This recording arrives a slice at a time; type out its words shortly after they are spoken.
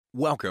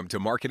Welcome to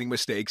Marketing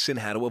Mistakes and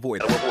How to Avoid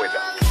Them.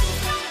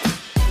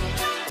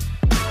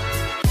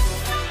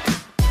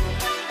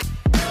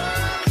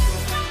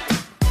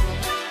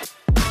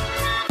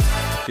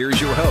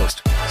 Here's your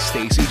host,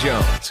 Stacey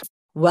Jones.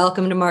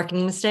 Welcome to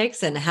Marketing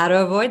Mistakes and How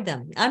to Avoid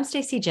Them. I'm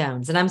Stacey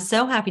Jones, and I'm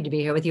so happy to be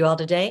here with you all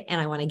today. And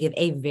I want to give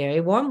a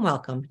very warm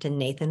welcome to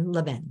Nathan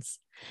Labenz.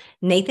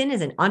 Nathan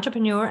is an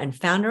entrepreneur and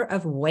founder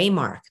of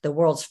Waymark, the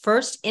world's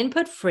first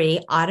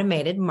input-free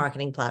automated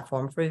marketing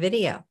platform for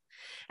video.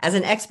 As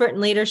an expert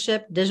in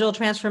leadership, digital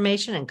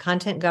transformation, and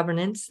content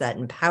governance that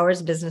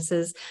empowers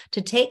businesses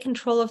to take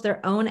control of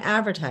their own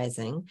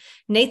advertising,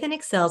 Nathan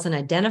excels in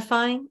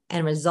identifying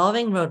and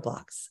resolving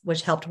roadblocks,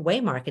 which helped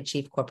Waymark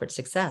achieve corporate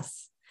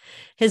success.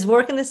 His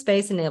work in this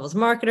space enables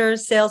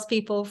marketers,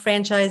 salespeople,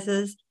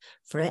 franchises,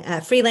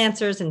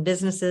 freelancers, and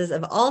businesses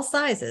of all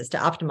sizes to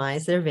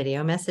optimize their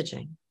video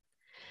messaging.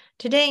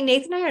 Today,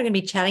 Nathan and I are going to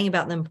be chatting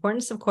about the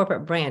importance of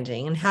corporate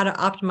branding and how to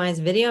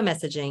optimize video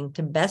messaging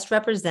to best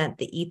represent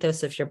the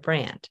ethos of your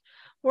brand.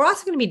 We're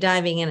also going to be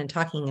diving in and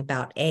talking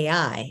about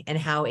AI and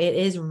how it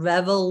is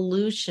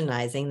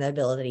revolutionizing the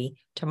ability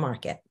to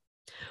market.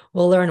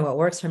 We'll learn what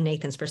works from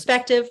Nathan's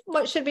perspective,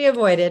 what should be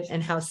avoided,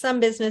 and how some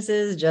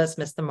businesses just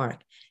miss the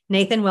mark.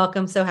 Nathan,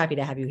 welcome. So happy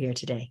to have you here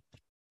today.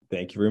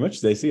 Thank you very much,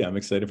 Stacey. I'm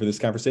excited for this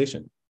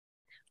conversation.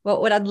 Well,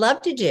 what I'd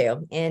love to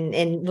do, and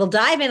we'll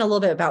dive in a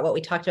little bit about what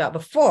we talked about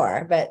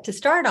before, but to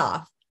start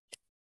off,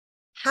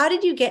 how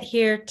did you get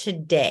here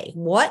today?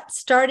 What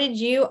started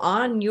you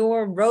on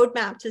your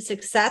roadmap to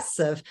success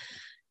of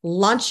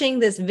launching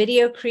this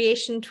video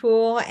creation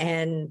tool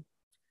and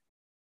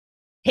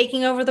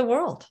taking over the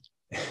world?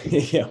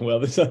 Yeah, well,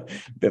 there's a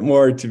bit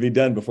more to be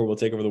done before we'll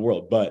take over the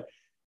world, but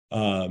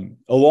a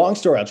long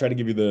story. I'll try to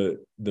give you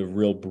the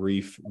real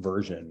brief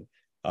version.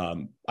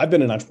 I've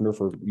been an entrepreneur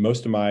for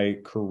most of my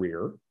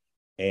career,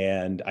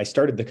 and I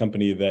started the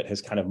company that has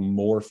kind of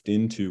morphed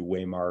into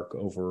Waymark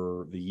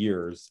over the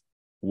years,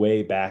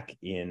 way back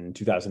in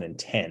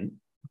 2010.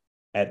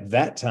 At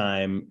that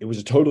time, it was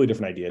a totally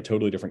different idea, a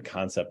totally different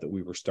concept that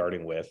we were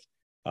starting with.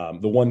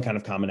 The one kind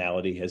of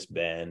commonality has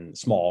been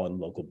small and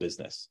local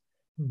business.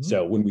 Mm-hmm.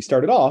 So when we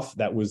started off,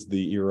 that was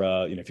the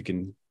era, if you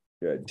can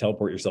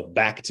teleport yourself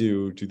back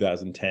to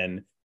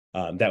 2010,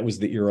 that was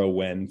the era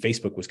when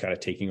Facebook was kind of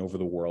taking over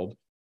the world.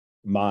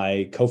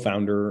 My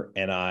co-founder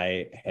and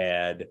I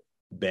had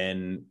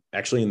been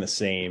actually in the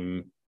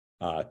same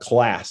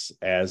class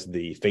as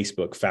the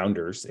Facebook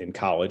founders in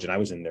college, and I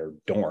was in their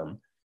dorm.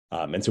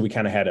 And so we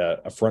kind of had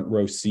a front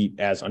row seat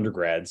as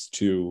undergrads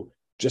to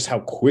just how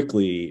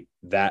quickly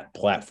that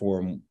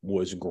platform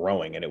was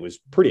growing. And it was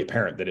pretty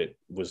apparent that it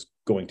was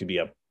going to be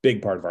a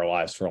big part of our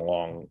lives for a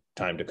long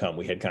time to come.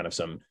 We had kind of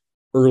an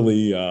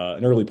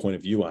early point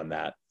of view on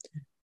that.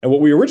 And what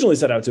we originally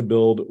set out to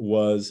build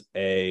was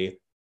a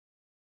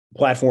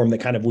platform that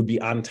kind of would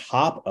be on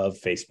top of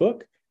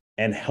Facebook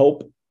and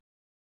help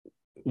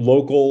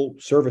local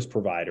service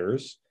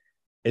providers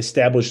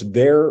establish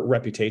their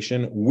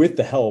reputation with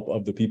the help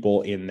of the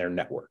people in their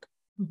network.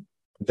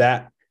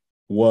 That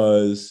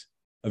was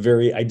a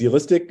very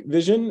idealistic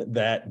vision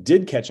that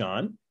did catch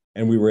on,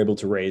 and we were able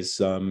to raise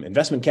some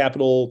investment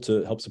capital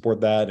to help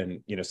support that,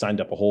 and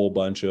signed up a whole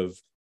bunch of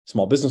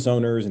small business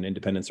owners and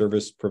independent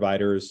service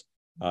providers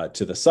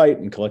to the site,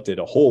 and collected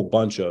a whole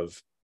bunch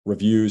of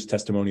reviews,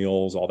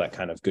 testimonials, all that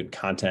kind of good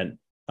content.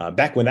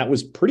 Back when that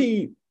was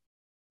we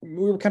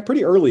were kind of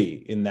pretty early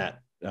in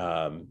that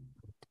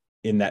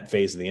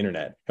phase of the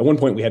internet. At one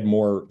point, we had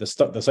more. The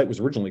site was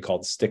originally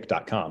called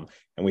Stick.com,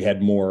 and we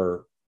had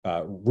more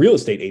real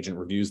estate agent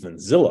reviews than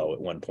Zillow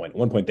at one point. At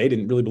one point, they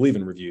didn't really believe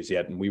in reviews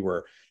yet, and we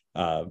were,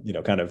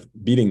 kind of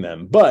beating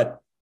them. But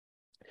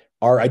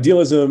our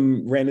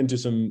idealism ran into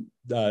some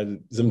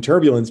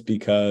turbulence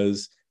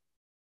because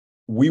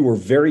we were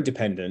very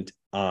dependent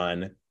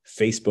on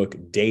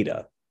Facebook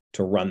data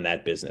to run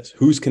that business.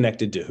 Who's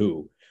connected to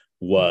who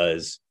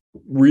was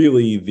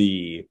really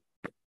the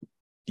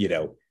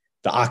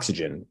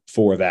oxygen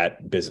for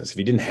that business. If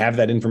you didn't have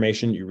that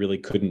information, you really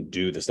couldn't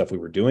do the stuff we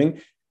were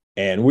doing.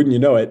 And wouldn't you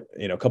know it,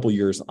 a couple of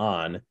years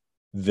on,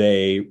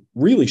 they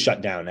really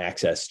shut down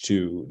access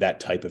to that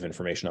type of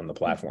information on the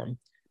platform.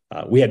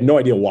 We had no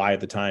idea why at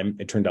the time.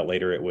 It turned out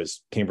later it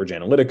was Cambridge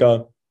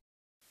Analytica,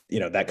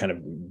 that kind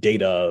of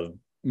data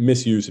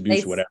misuse,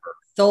 abuse, whatever.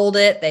 Sold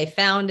it, they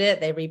found it,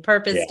 they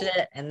repurposed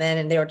it, and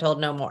then they were told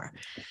no more.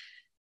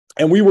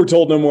 And we were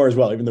told no more as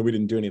well, even though we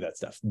didn't do any of that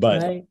stuff.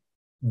 But right.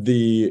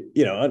 we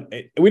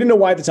didn't know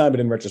why at the time, but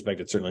in retrospect,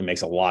 it certainly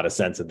makes a lot of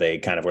sense that they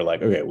kind of were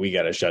like, okay, we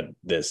got to shut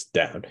this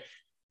down.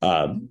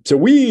 So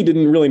we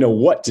didn't really know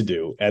what to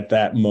do at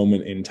that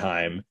moment in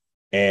time.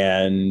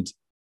 And,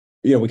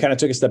 we kind of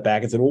took a step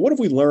back and said, well, what have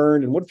we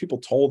learned? And what have people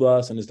told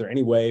us? And is there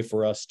any way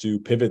for us to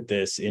pivot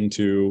this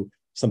into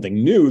something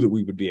new that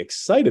we would be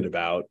excited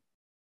about?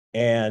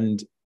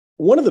 And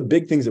one of the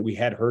big things that we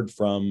had heard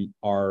from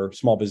our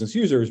small business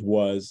users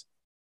was,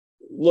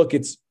 look,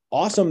 it's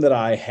awesome that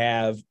I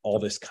have all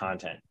this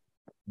content,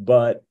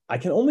 but I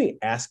can only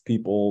ask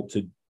people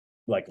to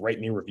like write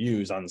me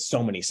reviews on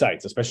so many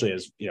sites, especially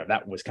as,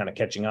 that was kind of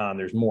catching on.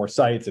 There's more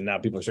sites, and now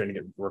people are starting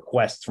to get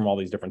requests from all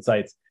these different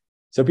sites.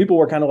 So people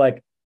were kind of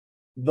like,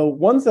 the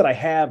ones that I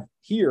have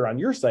here on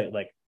your site,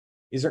 like,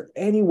 is there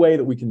any way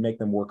that we can make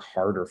them work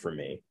harder for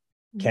me?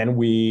 Can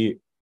we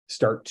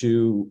start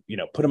to,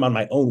 put them on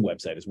my own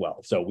website as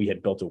well? So we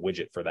had built a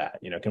widget for that.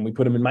 Can we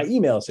put them in my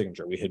email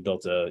signature? We had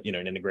built an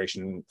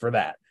integration for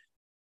that,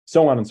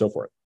 so on and so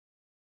forth.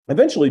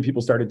 Eventually,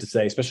 people started to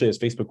say, especially as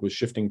Facebook was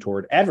shifting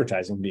toward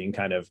advertising being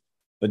kind of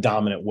the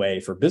dominant way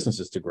for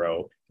businesses to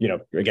grow,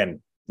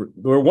 again,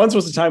 there once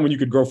was a time when you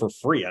could grow for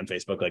free on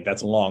Facebook. Like,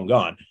 that's long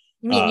gone.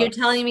 You're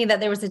telling me that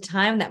there was a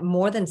time that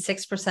more than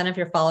 6% of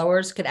your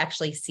followers could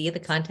actually see the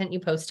content you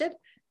posted?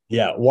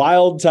 Yeah,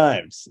 wild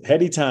times,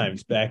 heady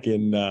times back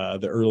in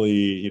the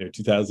early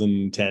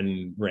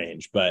 2010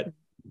 range. But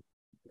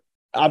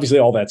obviously,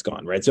 all that's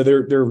gone, right? So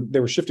they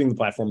were shifting the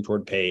platform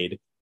toward paid,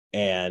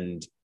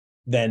 and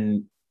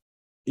then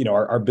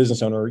our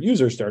business owner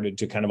users started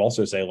to kind of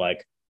also say,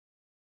 like,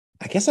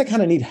 I guess I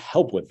kind of need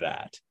help with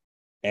that.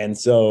 And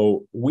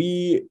so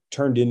we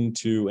turned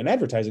into an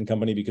advertising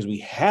company because we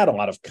had a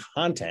lot of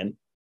content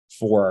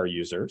for our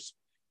users,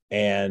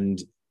 and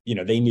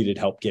they needed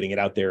help getting it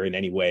out there in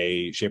any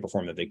way, shape, or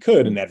form that they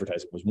could. And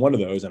advertising was one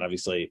of those. And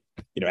obviously,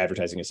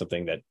 advertising is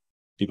something that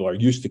people are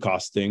used to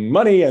costing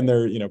money, and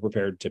they're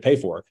prepared to pay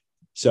for.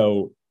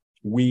 So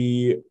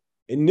we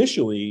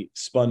initially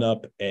spun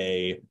up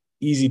a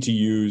easy to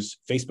use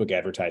Facebook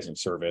advertising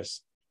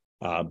service,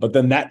 but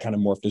then that kind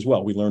of morphed as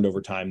well. We learned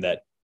over time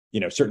that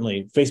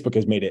certainly Facebook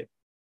has made it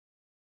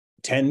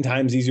 10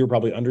 times easier,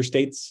 probably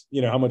understates,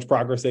 how much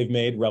progress they've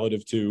made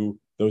relative to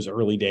those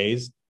early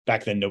days.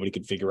 Back then, nobody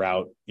could figure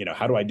out,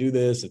 how do I do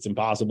this? It's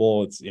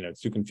impossible. It's,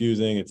 it's too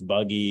confusing. It's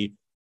buggy.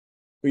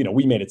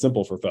 We made it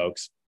simple for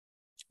folks.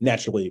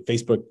 Naturally,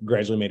 Facebook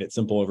gradually made it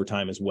simple over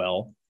time as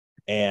well.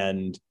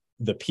 And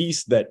the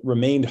piece that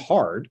remained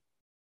hard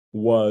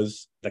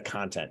was the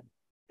content.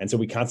 And so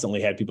we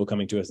constantly had people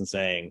coming to us and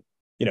saying,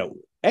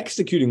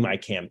 executing my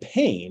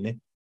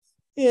campaign,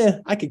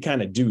 I could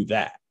kind of do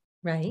that.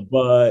 Right.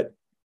 But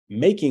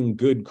making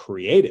good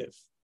creative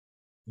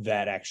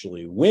that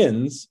actually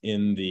wins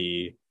in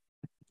the,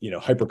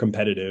 hyper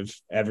competitive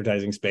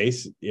advertising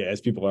space,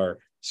 as people are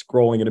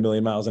scrolling at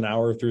 1,000,000 miles an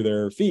hour through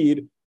their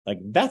feed, like,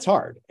 that's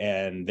hard.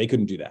 And they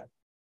couldn't do that.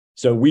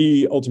 So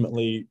we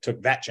ultimately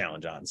took that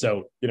challenge on.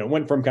 So,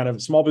 went from kind of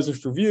small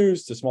business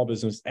reviews to small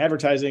business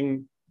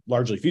advertising,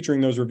 largely featuring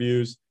those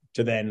reviews,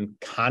 to then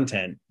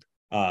content.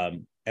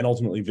 And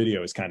ultimately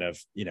video is kind of,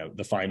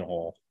 the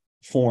final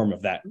form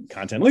of that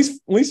content, at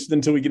least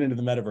until we get into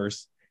the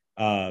metaverse.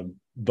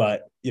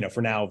 But,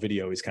 for now,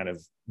 video is kind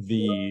of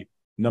the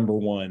number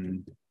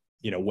one,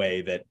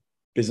 way that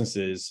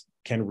businesses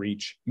can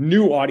reach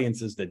new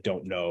audiences that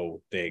don't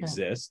know they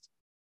exist.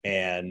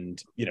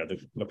 And,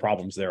 the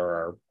problems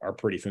there are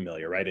pretty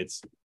familiar, right?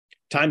 It's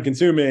time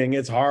consuming.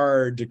 It's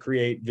hard to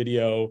create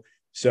video.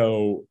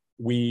 So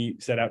we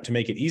set out to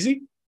make it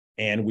easy,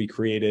 and we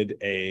created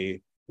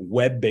a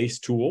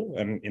web-based tool.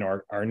 And,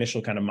 our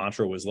initial kind of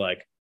mantra was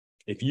like,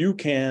 if you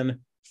can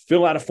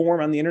fill out a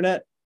form on the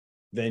internet,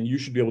 then you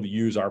should be able to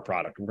use our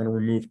product. We're going to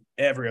remove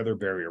every other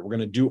barrier. We're going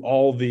to do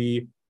all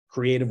the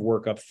creative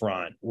work up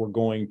front. We're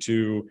going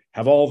to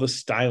have all the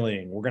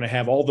styling. We're going to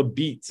have all the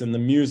beats and the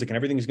music, and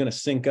everything is going to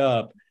sync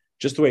up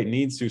just the way it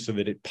needs to so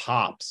that it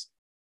pops.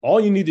 All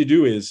you need to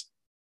do is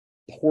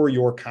pour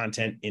your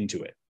content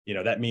into it.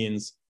 That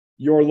means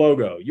your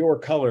logo, your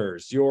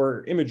colors,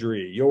 your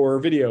imagery, your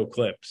video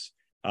clips.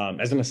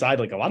 As an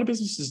aside, like, a lot of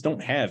businesses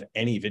don't have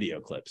any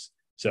video clips.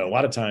 So a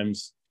lot of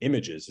times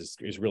images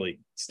is really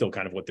still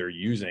kind of what they're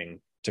using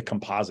to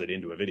composite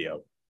into a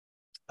video.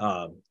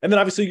 And then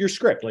obviously your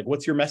script, like,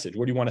 what's your message?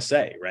 What do you want to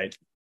say? Right.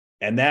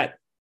 And that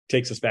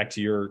takes us back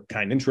to your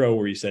kind intro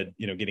where you said,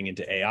 getting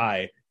into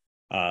AI,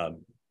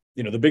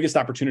 the biggest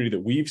opportunity that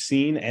we've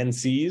seen and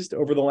seized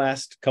over the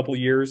last couple of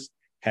years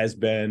has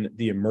been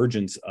the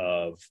emergence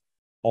of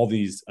all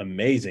these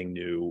amazing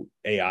new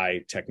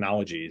AI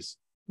technologies.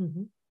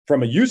 Mm-hmm.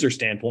 From a user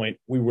standpoint,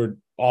 we would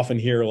often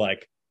hear,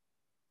 like,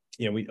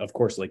 we, of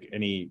course, like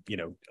any,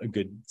 a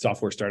good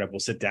software startup will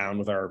sit down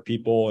with our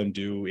people and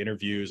do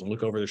interviews and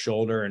look over their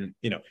shoulder. And,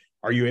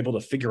 are you able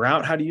to figure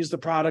out how to use the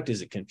product?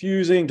 Is it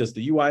confusing? Does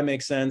the UI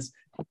make sense?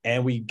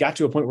 And we got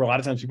to a point where a lot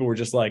of times people were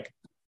just like,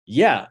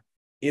 yeah,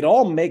 it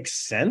all makes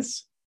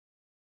sense.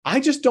 I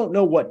just don't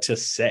know what to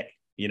say.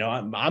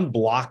 I'm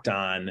blocked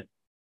on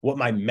what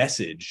my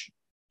message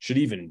should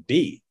even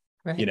be.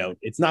 Right.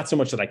 It's not so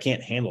much that I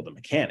can't handle the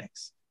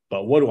mechanics,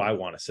 but what do I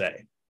want to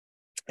say?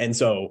 And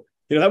so,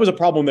 that was a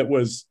problem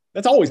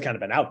that's always kind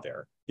of been out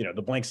there.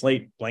 The blank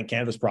slate, blank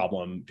canvas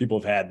problem, people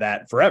have had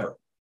that forever.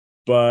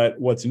 But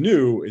what's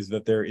new is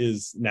that there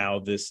is now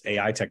this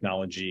AI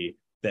technology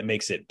that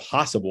makes it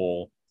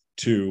possible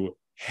to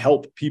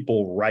help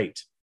people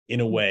write in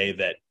a way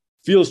that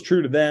feels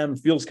true to them,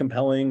 feels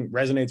compelling,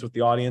 resonates with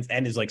the audience,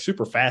 and is like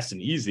super fast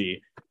and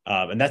easy.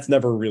 And that's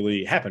never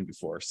really happened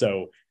before.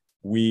 So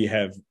we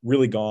have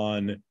really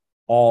gone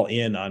all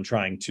in on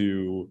trying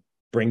to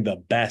bring the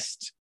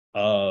best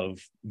of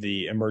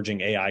the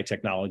emerging AI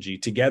technology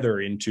together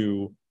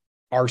into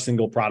our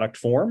single product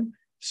form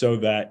so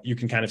that you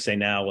can kind of say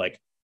now, like,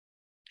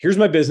 here's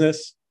my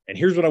business and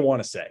here's what I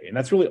want to say. And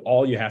that's really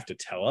all you have to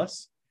tell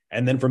us.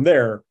 And then from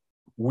there,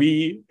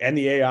 we and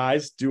the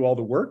AIs do all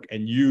the work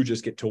and you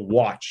just get to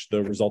watch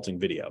the resulting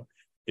video.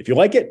 If you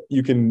like it,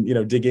 you can,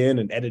 dig in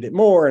and edit it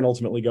more and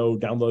ultimately go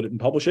download it and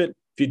publish it.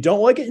 If you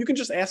don't like it, you can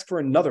just ask for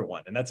another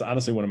one. And that's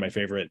honestly one of my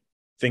favorite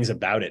things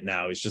about it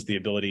now is just the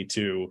ability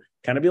to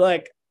kind of be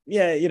like,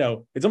 yeah,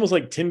 it's almost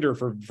like Tinder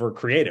for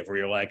creative, where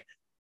you're like,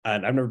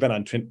 and I've never been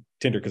on Tinder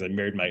because I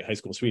married my high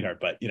school sweetheart,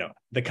 but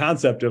the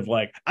concept of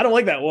like, I don't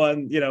like that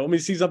one, let me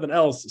see something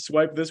else,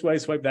 swipe this way,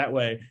 swipe that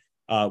way.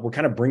 We're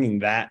kind of bringing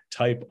that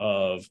type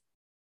of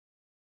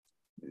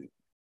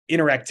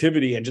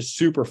interactivity and just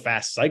super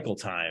fast cycle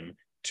time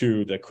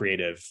to the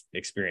creative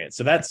experience.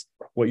 So that's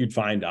what you'd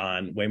find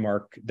on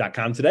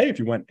waymark.com today if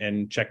you went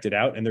and checked it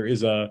out. And there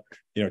is a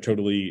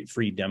totally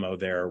free demo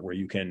there where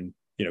you can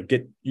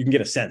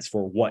get a sense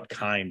for what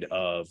kind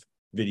of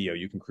video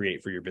you can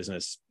create for your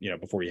business,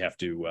 before you have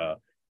to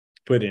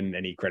put in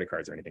any credit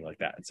cards or anything like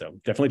that. So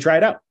definitely try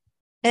it out.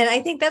 And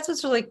I think that's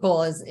what's really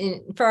cool is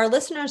for our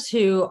listeners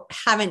who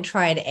haven't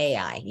tried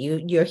AI,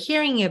 you're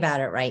hearing about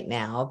it right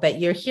now, but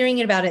you're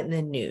hearing about it in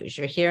the news.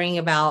 You're hearing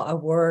about a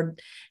word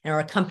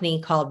or a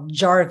company called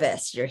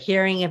Jarvis. You're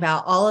hearing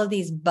about all of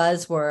these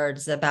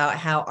buzzwords about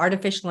how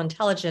artificial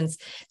intelligence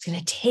is going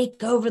to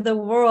take over the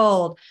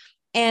world.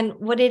 And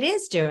what it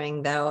is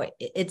doing, though,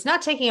 it's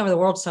not taking over the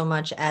world so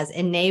much as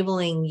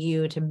enabling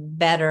you to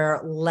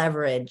better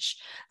leverage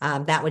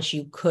that which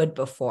you could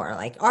before.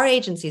 Like our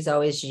agency's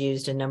always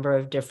used a number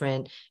of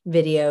different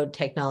video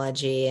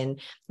technology. And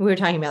we were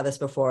talking about this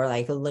before,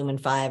 like Lumen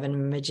 5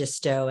 and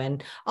Magisto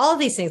and all of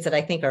these things that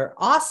I think are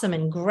awesome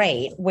and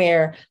great,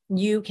 where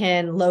you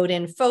can load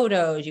in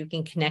photos, you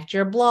can connect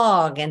your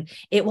blog, and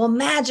it will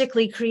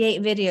magically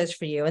create videos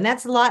for you. And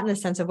that's a lot in the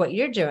sense of what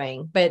you're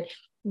doing. But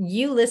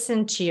you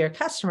listen to your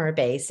customer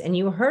base and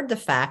you heard the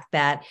fact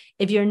that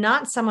if you're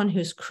not someone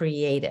who's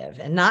creative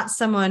and not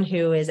someone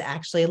who is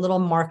actually a little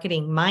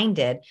marketing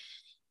minded,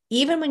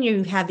 even when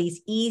you have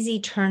these easy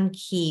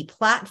turnkey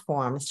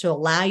platforms to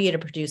allow you to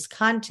produce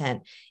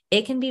content,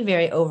 it can be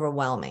very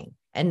overwhelming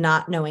and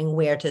not knowing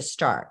where to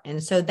start.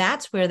 And so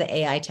that's where the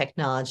AI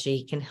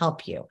technology can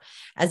help you.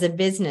 As a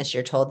business,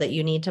 you're told that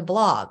you need to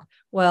blog.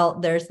 Well,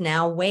 there's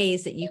now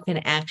ways that you can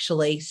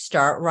actually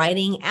start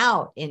writing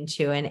out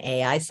into an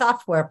AI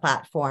software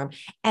platform,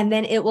 and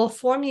then it will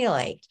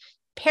formulate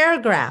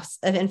paragraphs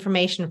of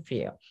information for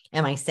you.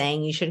 Am I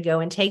saying you should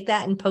go and take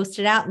that and post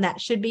it out and that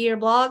should be your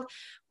blog?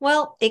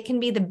 Well, it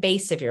can be the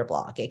base of your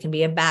blog. It can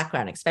be a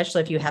background,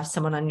 especially if you have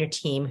someone on your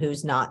team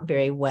who's not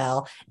very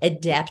well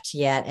adept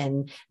yet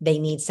and they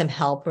need some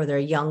help, or they're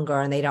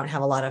younger and they don't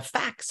have a lot of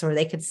facts, or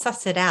they could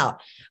suss it out.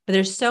 But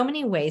there's so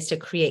many ways to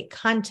create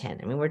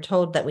content. I mean, we're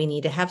told that we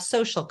need to have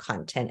social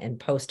content and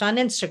post on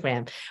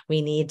Instagram.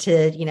 We need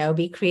to,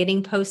 be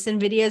creating posts and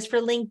videos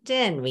for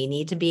LinkedIn. We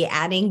need to be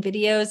adding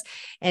videos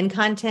and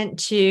content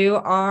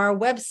to our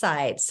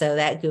website so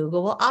that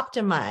Google will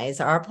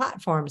optimize our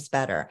platforms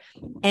better.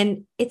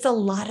 And it's a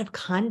lot of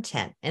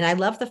content. And I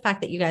love the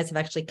fact that you guys have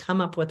actually come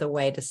up with a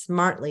way to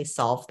smartly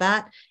solve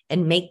that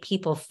and make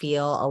people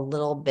feel a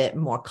little bit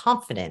more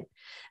confident,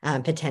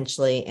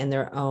 potentially in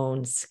their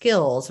own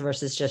skills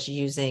versus just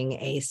using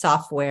a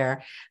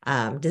software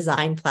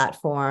design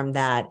platform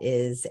that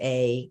is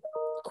a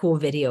cool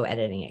video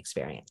editing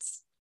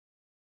experience.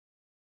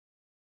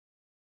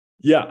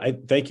 Yeah,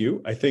 thank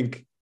you. I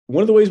think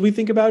one of the ways we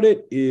think about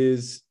it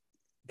is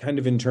kind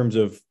of in terms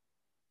of,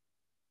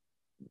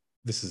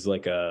 this is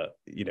like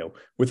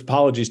with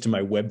apologies to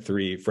my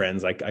Web3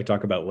 friends, I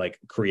talk about like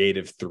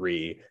Creative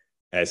 3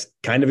 as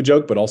kind of a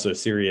joke, but also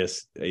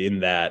serious in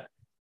that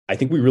I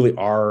think we really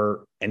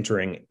are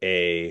entering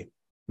a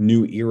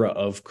new era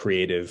of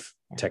creative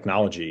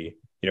technology.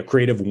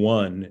 Creative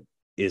One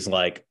is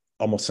like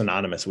almost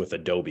synonymous with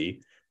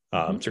Adobe.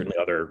 Certainly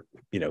other,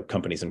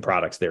 companies and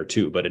products there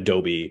too, but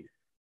Adobe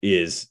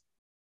is,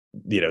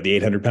 the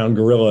 800-pound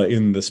gorilla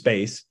in the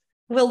space.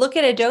 Well, look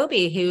at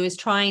Adobe, who is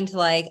trying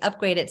to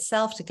upgrade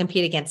itself to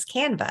compete against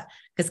Canva,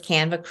 because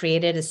Canva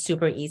created a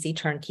super easy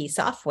turnkey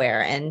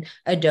software, and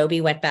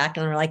Adobe went back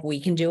and were like, we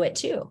can do it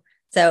too.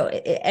 So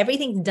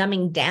everything's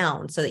dumbing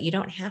down so that you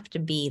don't have to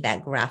be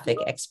that graphic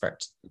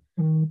expert.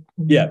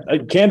 Yeah,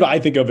 Canva I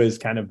think of as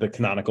kind of the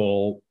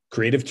canonical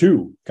Creative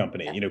 2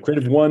 company. Yeah.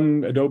 Creative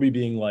 1, Adobe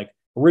being like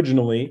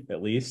originally,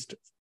 at least,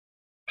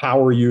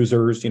 power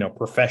users,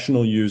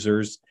 professional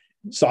users,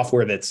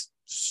 software that's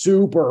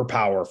super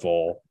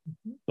powerful,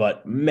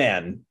 but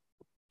man,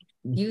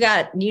 you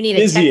need a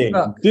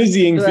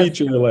dizzying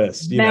feature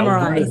list,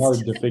 very hard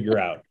to figure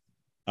out.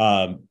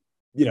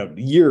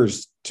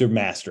 Years to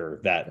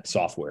master that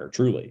software,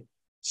 truly.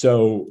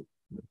 So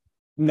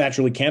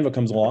naturally, Canva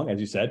comes along, as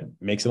you said,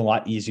 makes it a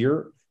lot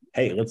easier.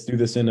 Hey, let's do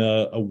this in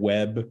a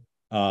web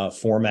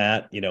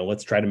format.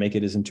 Let's try to make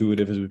it as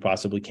intuitive as we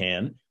possibly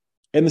can.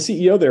 And the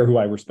CEO there, who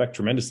I respect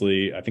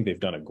tremendously, I think they've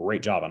done a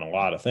great job on a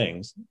lot of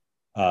things,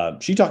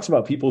 She talks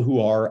about people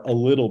who are a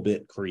little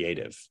bit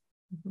creative.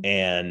 Mhm.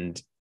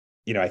 And,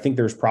 I think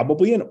there's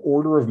probably an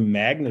order of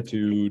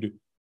magnitude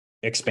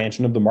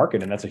expansion of the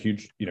market. And that's a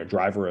huge,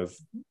 driver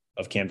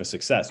of Canva's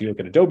success. You look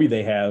at Adobe,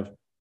 they have,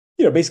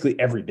 basically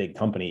every big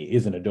company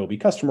is an Adobe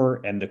customer,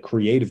 and the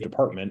creative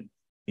department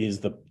is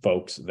the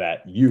folks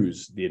that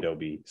use the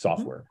Adobe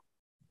software.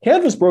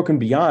 Canva's broken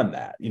beyond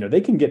that.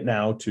 They can get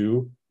now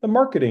to the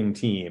marketing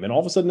team, and all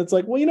of a sudden it's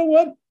like, well, you know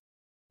what?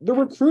 The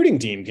recruiting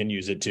team can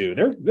use it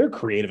too. They're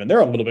creative, and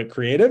they're a little bit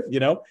creative.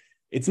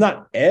 It's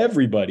not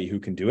everybody who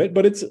can do it,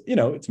 but it's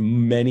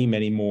many,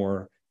 many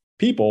more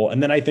people.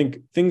 And then I think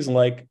things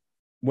like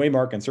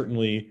Waymark, and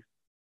certainly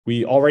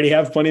we already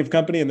have plenty of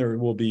company, and there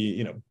will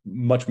be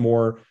much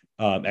more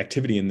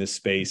activity in this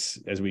space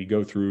as we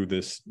go through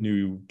this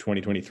new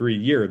 2023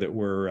 year that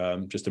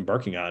we're just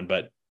embarking on.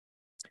 But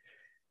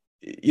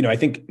I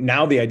think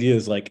now the idea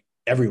is like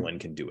everyone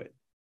can do it,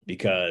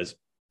 because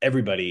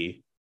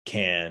everybody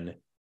can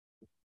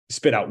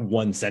spit out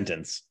one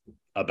sentence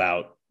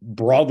about,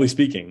 broadly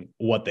speaking,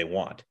 what they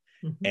want.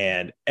 Mhm.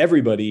 And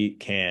everybody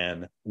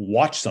can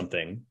watch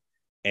something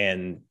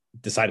and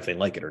decide if they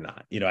like it or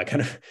not.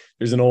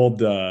 There's an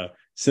old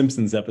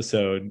Simpsons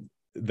episode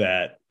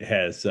that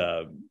has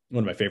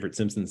one of my favorite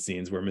Simpsons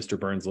scenes where Mr.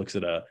 Burns looks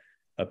at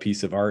a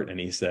piece of art and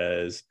he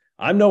says,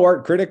 "I'm no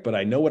art critic, but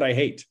I know what I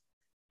hate."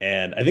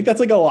 And I think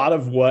that's like a lot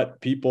of what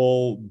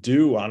people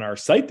do on our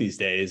site these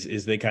days,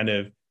 is they kind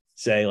of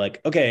say like,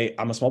 okay,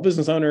 I'm a small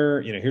business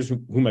owner, here's who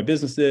my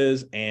business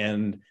is,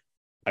 and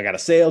I got a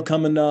sale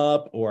coming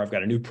up, or I've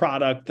got a new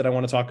product that I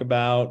want to talk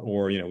about,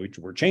 or,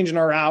 we're changing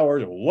our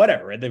hours, or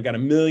whatever. Right? They've got a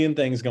million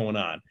things going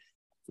on.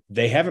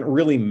 They haven't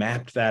really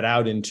mapped that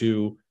out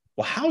into,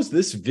 well, how's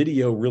this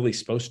video really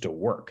supposed to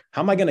work?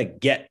 How am I going to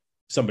get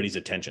somebody's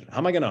attention? How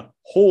am I going to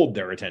hold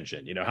their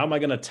attention? How am I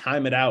going to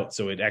time it out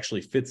so it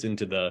actually fits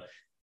into the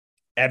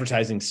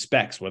advertising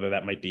specs, whether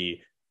that might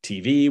be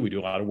TV. We do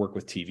a lot of work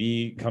with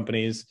TV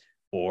companies,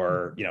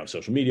 or,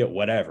 social media,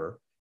 whatever.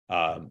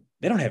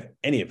 They don't have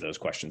any of those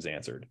questions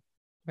answered.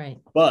 Right.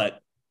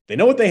 But they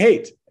know what they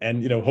hate.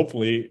 And,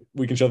 hopefully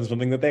we can show them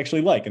something that they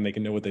actually like, and they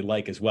can know what they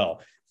like as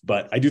well.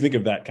 But I do think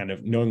of that kind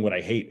of knowing what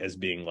I hate as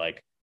being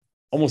like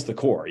almost the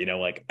core,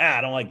 like,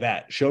 I don't like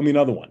that. Show me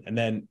another one. And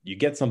then you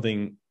get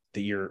something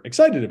that you're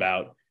excited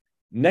about.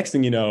 Next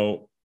thing you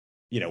know,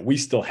 we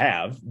still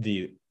have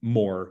the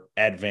more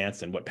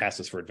advanced, and what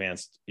passes for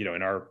advanced, in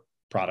our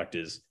product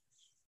is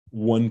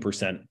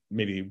 1%,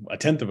 maybe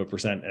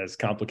 0.1% as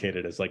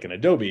complicated as like an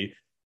Adobe.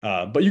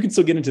 But you can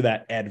still get into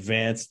that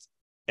advanced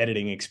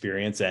editing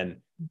experience and,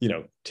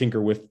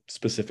 tinker with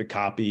specific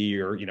copy,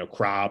 or,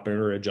 crop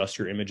or adjust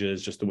your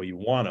images just the way you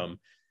want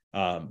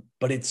them.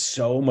 But it's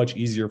so much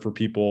easier for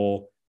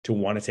people to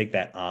want to take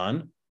that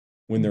on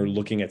when they're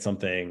looking at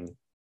something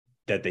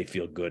that they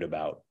feel good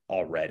about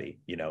already,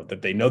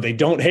 that they know they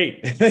don't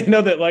hate. They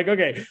know that, like,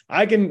 okay,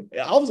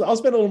 I'll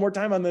spend a little more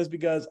time on this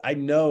because I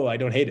know I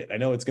don't hate it. I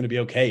know it's going to be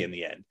okay in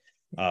the end.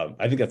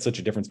 I think that's such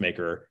a difference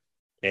maker.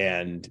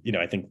 And,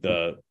 I think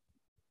the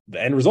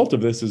end result of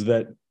this is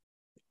that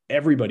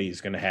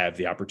everybody's going to have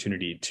the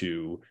opportunity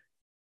to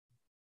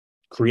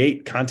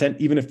create content,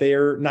 even if they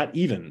are not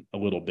even a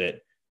little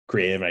bit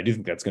creative. And I do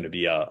think that's going to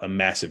be a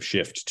massive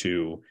shift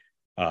to,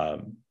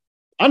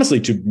 honestly,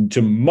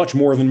 to much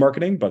more than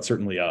marketing, but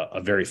certainly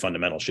a very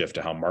fundamental shift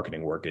to how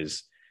marketing work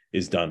is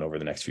done over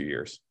the next few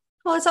years.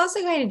 Well, it's also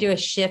going to do a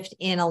shift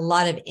in a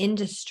lot of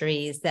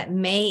industries that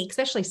may,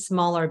 especially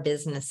smaller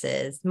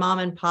businesses, mom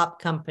and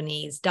pop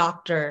companies,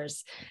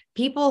 doctors,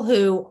 people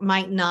who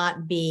might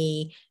not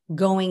be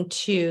going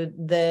to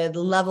the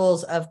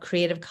levels of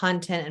creative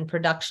content and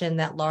production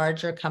that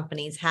larger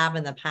companies have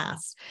in the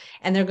past.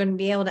 And they're going to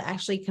be able to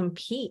actually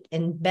compete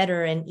in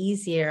better and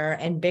easier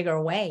and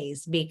bigger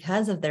ways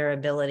because of their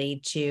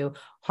ability to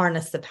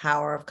harness the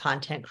power of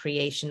content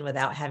creation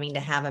without having to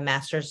have a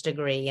master's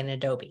degree in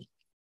Adobe.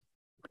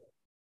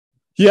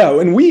 Yeah.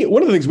 And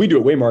one of the things we do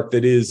at Waymark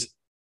that is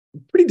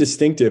pretty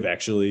distinctive,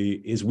 actually,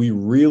 is we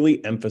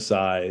really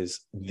emphasize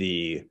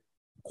the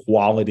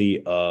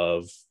quality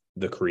of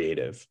the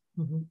creative,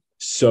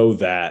 so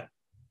that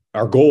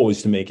our goal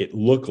is to make it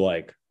look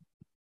like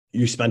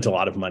you spent a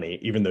lot of money,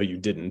 even though you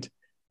didn't.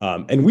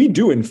 And we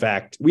do, in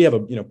fact, we have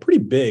a pretty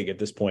big at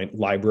this point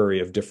library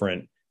of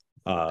different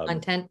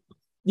content.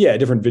 Yeah,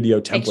 different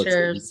video templates,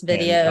 pictures, that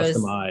you videos,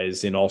 can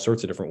customize in all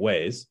sorts of different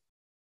ways.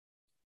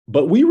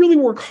 But we really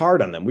work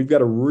hard on them. We've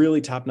got a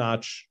really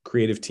top-notch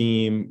creative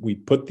team. We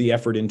put the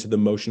effort into the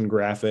motion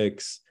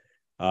graphics.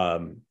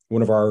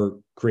 One of our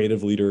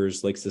creative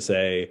leaders likes to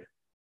say,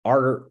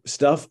 our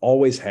stuff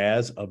always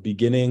has a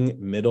beginning,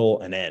 middle,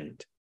 and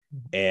end.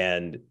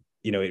 And,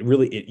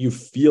 you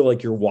feel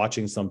like you're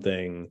watching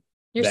something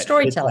your that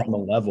storytelling hits on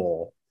the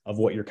level of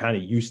what you're kind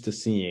of used to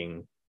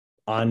seeing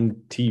on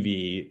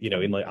TV,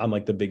 on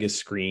like the biggest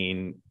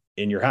screen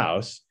in your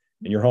house,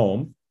 in your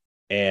home.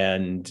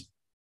 And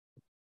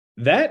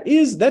that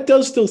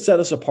does still set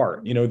us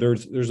apart.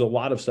 There's a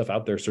lot of stuff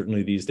out there,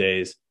 certainly these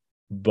days,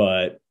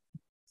 but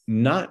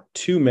not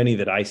too many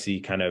that I see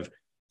kind of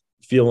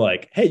feel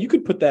like, hey, you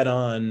could put that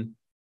on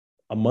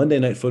a Monday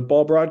Night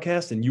Football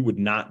broadcast and you would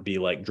not be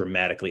like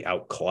dramatically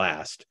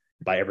outclassed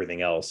by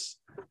everything else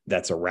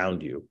that's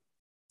around you.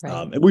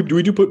 Right. And we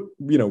do put,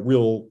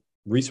 real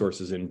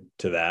resources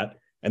into that.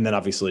 And then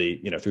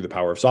obviously, through the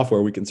power of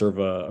software, we can serve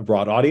a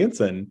broad audience,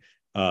 and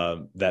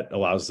that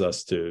allows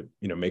us to,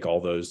 make all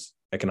those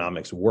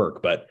economics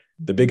work. But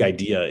the big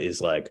idea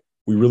is like,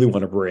 we really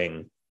want to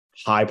bring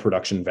high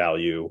production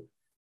value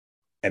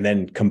and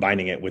then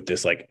combining it with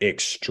this like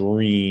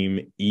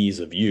extreme ease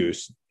of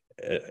use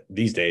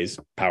these days,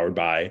 powered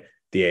by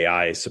the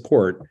AI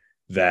support,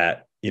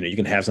 that, you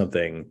can have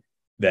something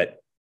that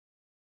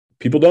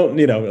people don't,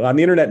 on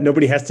the internet,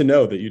 nobody has to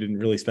know that you didn't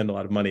really spend a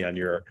lot of money on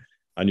your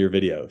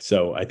video.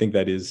 So I think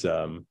that is,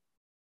 I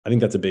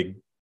think that's a big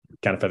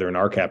kind of feather in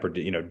our cap, or,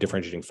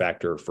 differentiating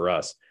factor for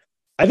us.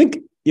 I think,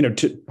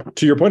 to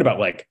your point about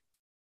like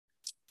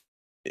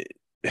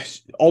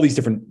all these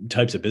different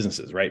types of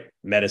businesses, right?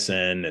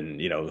 Medicine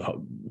and,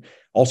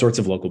 all sorts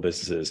of local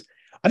businesses.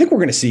 I think we're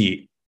going to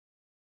see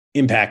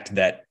impact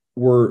that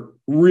we're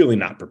really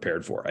not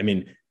prepared for. I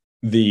mean,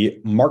 the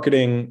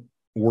marketing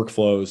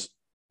workflows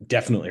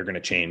definitely are going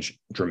to change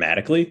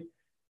dramatically.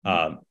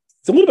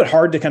 It's a little bit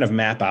hard to kind of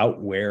map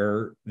out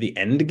where the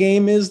end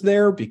game is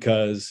there,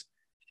 because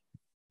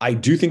I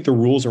do think the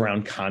rules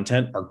around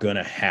content are going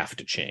to have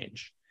to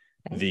change.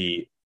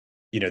 The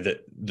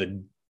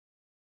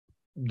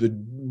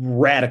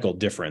radical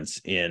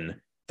difference in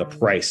the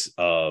price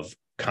of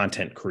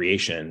content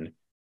creation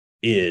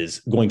is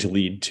going to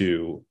lead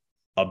to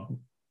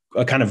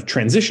a kind of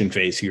transition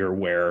phase here,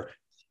 where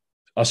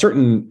a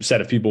certain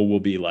set of people will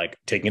be like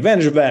taking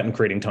advantage of that and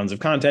creating tons of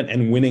content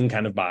and winning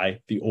kind of by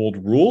the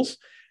old rules.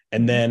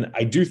 And then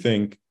I do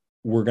think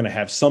we're going to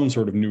have some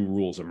sort of new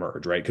rules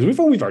emerge, right? Because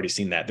we've already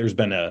seen that. There's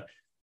been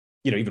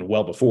even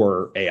well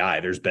before AI,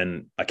 there's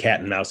been a cat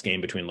and mouse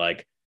game between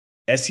like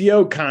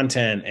SEO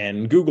content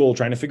and Google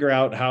trying to figure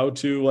out how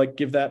to like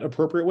give that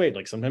appropriate weight.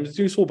 Like sometimes it's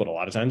useful, but a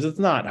lot of times it's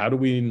not. How do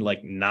we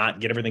like not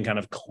get everything kind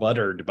of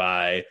cluttered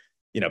by,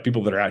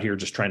 people that are out here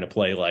just trying to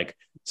play like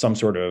some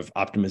sort of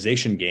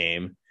optimization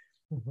game?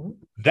 Mm-hmm.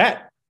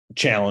 That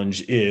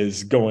challenge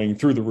is going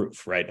through the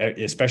roof, right?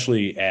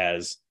 Especially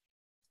as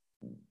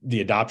the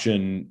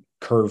adoption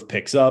curve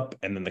picks up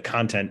and then the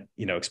content,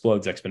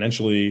 explodes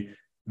exponentially.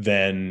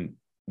 Then,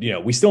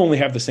 we still only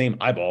have the same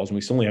eyeballs and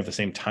we still only have the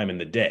same time in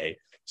the day.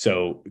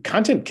 So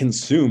content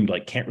consumed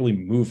like can't really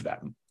move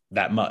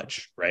that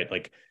much, right?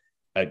 Like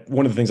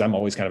one of the things I'm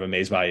always kind of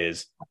amazed by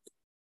is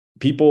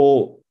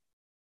people,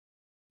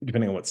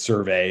 depending on what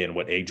survey and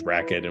what age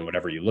bracket and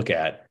whatever you look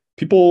at,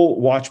 people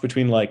watch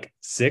between like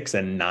 6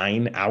 and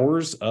 9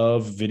 hours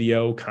of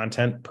video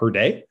content per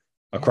day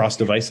across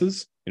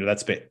devices.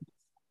 That's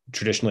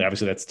traditionally,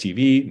 obviously that's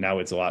TV. Now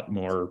it's a lot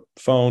more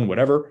phone,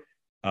 whatever.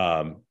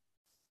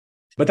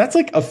 But that's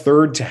like a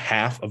third to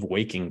half of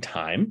waking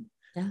time.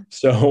 Yeah.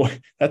 So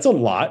that's a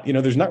lot.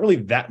 There's not really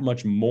that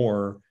much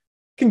more.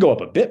 Can go up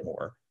a bit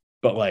more,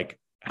 but like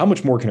how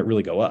much more can it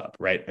really go up,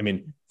 right? I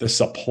mean, the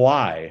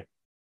supply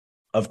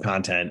of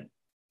content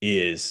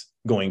is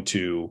going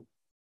to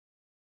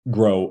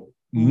grow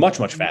much,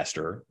 much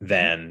faster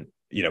than,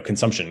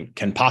 consumption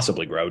can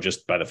possibly grow,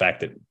 just by the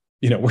fact that,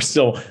 we're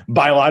still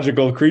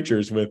biological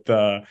creatures with,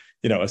 a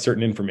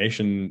certain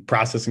information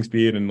processing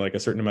speed and like a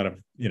certain amount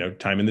of,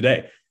 time in the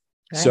day.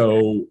 Right.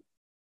 So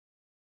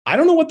I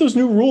don't know what those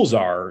new rules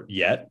are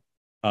yet.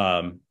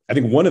 I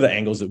think one of the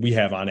angles that we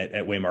have on it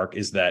at Waymark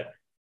is that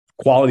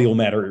quality will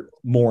matter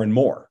more and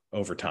more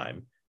over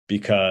time,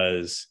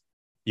 because,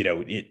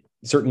 it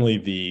certainly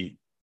the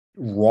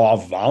raw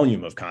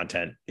volume of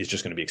content is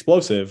just going to be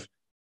explosive,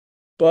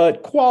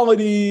 but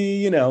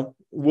quality,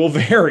 will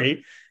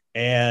vary,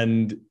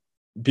 and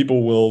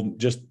people will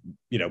just,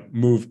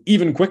 move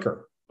even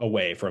quicker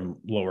away from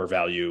lower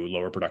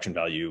production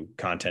value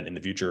content in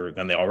the future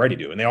than they already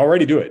do. And they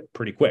already do it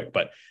pretty quick,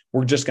 but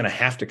we're just going to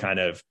have to kind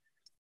of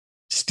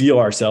steel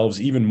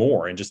ourselves even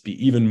more and just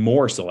be even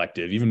more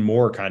selective, even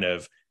more kind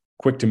of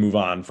quick to move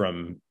on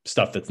from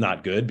stuff that's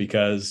not good,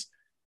 because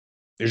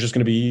there's just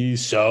going to be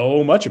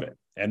so much of it.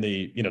 And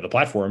the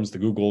platforms, the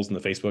Googles and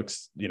the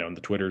Facebooks, and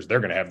the Twitters, they're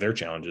going to have their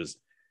challenges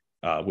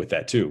with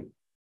that too.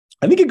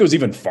 I think it goes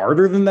even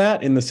farther than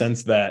that, in the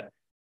sense that,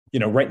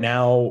 right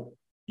now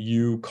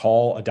you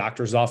call a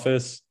doctor's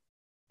office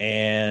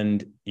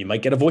and you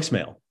might get a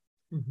voicemail,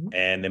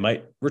 and they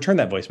might return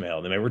that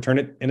voicemail. They might return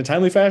it in a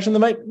timely fashion. They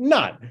might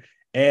not.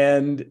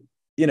 And,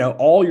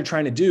 all you're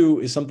trying to do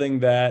is something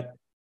that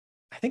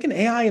I think an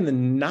AI in the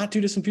not too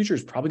distant future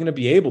is probably going to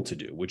be able to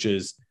do, which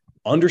is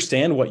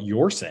understand what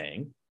you're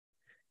saying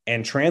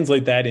and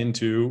translate that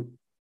into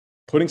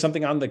putting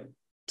something on the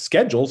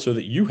schedule so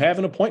that you have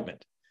an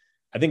appointment.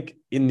 I think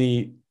in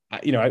the,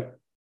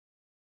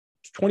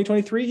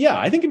 2023. Yeah.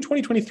 I think in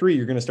 2023,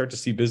 you're going to start to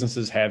see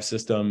businesses have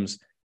systems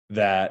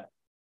that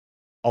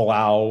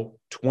allow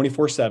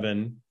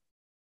 24/7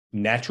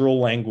 natural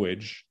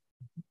language.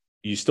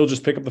 You still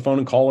just pick up the phone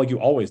and call like you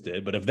always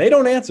did. But if they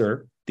don't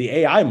answer, the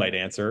AI might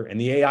answer, and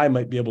the AI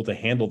might be able to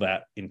handle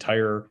that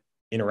entire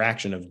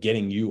interaction of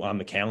getting you on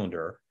the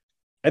calendar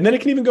And then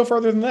it can even go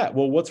farther than that.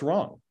 Well, what's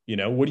wrong?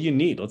 What do you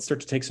need? Let's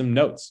start to take some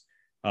notes.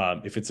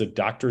 If it's a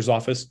doctor's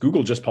office,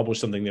 Google just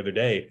published something the other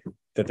day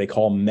that they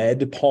call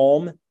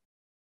MedPalm,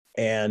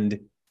 and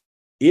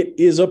it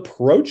is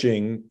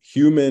approaching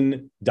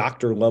human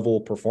doctor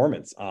level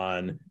performance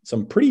on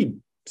some pretty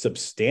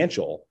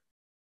substantial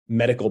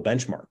medical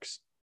benchmarks.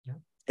 Yeah.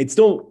 It's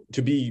still,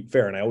 to be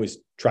fair, and I always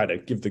try to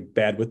give the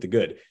bad with the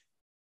good.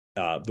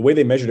 The way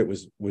they measured it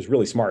was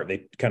really smart.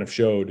 They kind of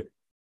showed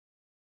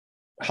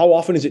how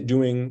often is it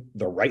doing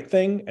the right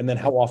thing, and then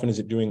how often is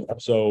it doing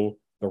also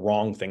the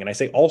wrong thing. And I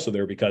say also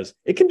there because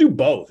it can do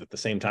both at the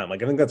same time.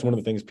 Like, I think that's one of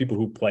the things people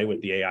who play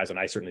with the AIs, and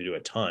I certainly do a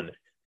ton,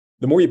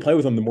 the more you play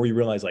with them, the more you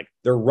realize like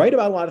they're right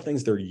about a lot of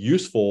things. They're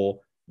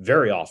useful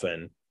very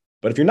often,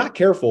 but if you're not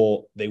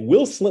careful, they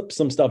will slip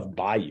some stuff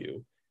by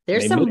you.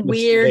 There's some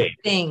weird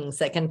things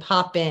that can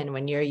pop in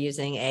when you're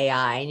using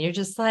AI, and you're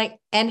just like,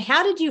 and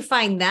how did you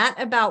find that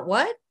about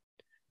what?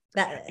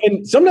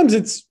 And sometimes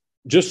it's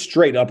just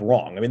straight up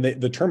wrong. I mean,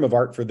 the term of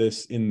art for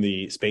this in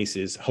the space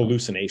is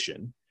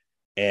hallucination.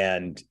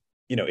 And,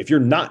 if you're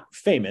not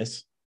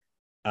famous,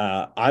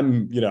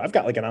 I've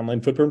got like an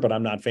online footprint, but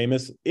I'm not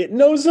famous. It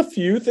knows a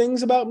few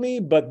things about me,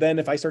 but then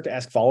if I start to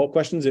ask follow-up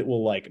questions, it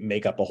will like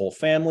make up a whole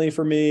family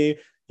for me.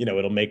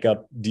 It'll make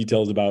up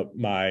details about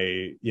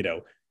my,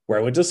 where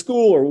I went to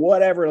school or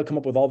whatever. It'll come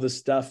up with all this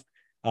stuff.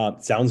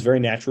 Sounds very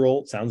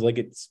natural. Sounds like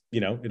it's,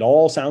 it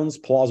all sounds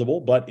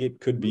plausible, but it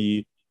could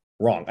be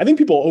wrong. I think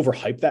people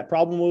overhype that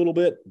problem a little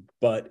bit,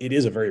 but it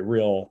is a very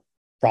real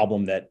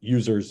problem that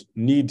users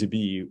need to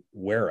be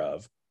aware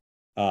of.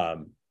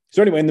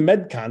 So anyway, in the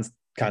med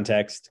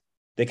context,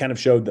 they kind of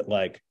showed that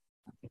like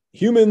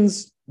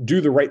humans do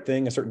the right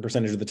thing a certain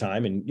percentage of the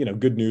time. And,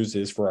 good news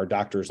is for our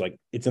doctors, like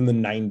it's in the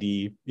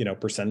 90,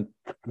 percent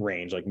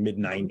range, like mid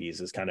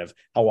 90s is kind of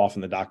how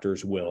often the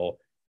doctors will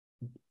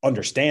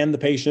understand the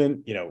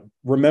patient,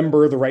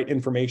 remember the right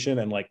information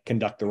and like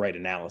conduct the right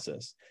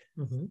analysis.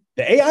 Mm-hmm.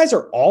 The AIs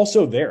are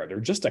also there. They're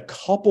just a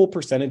couple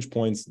percentage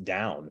points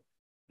down,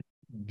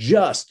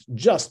 just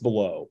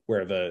below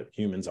where the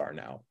humans are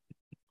now.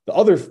 The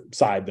other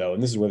side, though,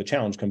 and this is where the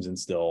challenge comes in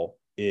still,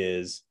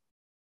 is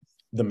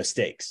the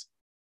mistakes.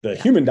 The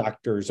human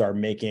doctors are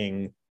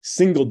making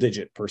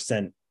single-digit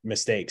percent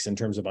mistakes in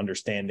terms of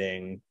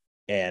understanding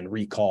and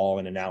recall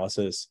and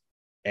analysis.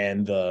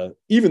 And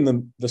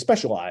even the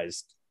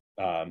specialized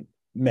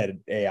med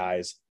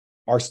AIs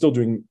are still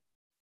doing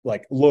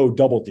like low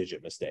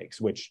double-digit mistakes,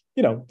 which,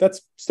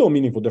 that's still a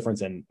meaningful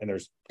difference. And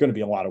there's going to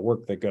be a lot of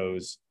work that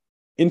goes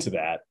into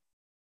that.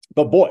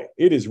 But boy,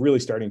 it is really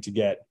starting to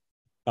get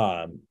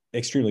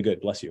extremely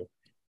good, bless you.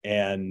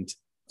 And,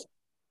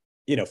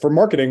 for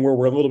marketing where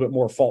we're a little bit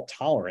more fault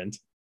tolerant,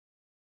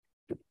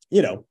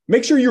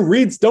 make sure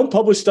you don't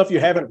publish stuff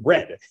you haven't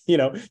read.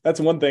 That's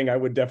one thing I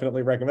would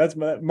definitely recommend.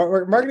 That's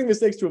marketing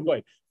mistakes to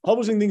avoid.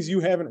 Publishing things you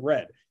haven't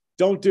read.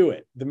 Don't do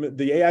it.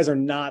 The AIs are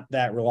not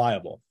that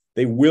reliable.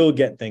 They will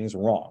get things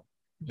wrong.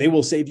 They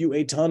will save you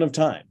a ton of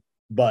time,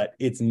 but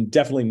it's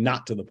definitely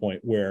not to the point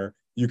where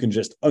you can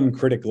just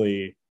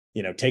uncritically,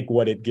 take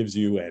what it gives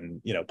you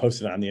and,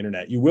 post it on the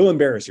internet. You will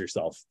embarrass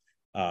yourself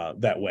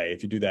that way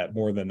if you do that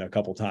more than a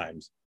couple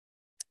times.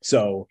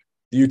 So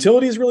the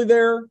utility is really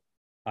there.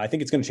 I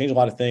think it's going to change a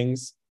lot of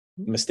things.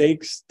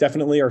 Mistakes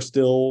definitely are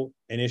still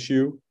an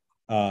issue.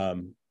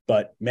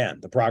 But man,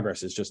 the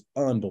progress is just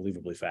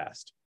unbelievably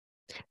fast.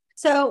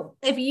 So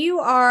if you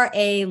are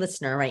a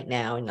listener right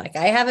now and like,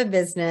 I have a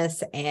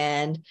business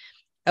and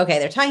okay,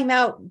 they're talking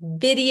about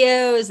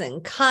videos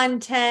and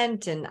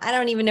content, and I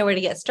don't even know where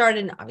to get started.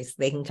 And obviously,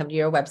 they can come to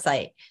your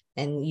website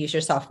and use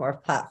your software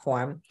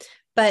platform.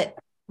 But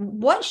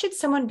what should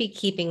someone be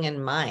keeping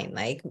in mind?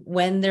 Like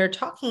when they're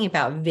talking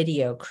about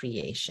video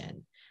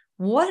creation,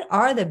 what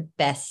are the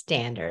best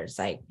standards?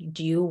 Like,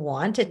 do you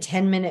want a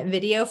 10-minute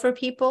video for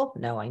people?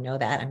 No, I know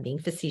that. I'm being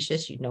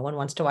facetious. No one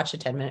wants to watch a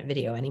 10-minute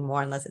video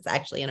anymore unless it's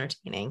actually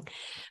entertaining.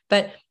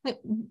 But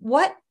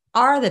what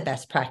are the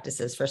best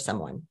practices for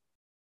someone?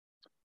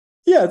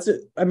 Yeah,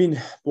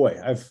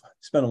 I've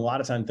spent a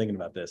lot of time thinking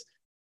about this.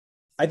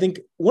 I think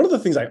one of the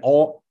things I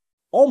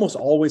almost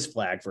always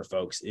flag for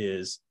folks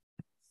is,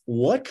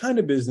 what kind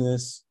of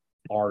business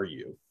are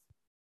you?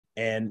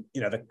 And,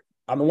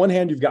 on the one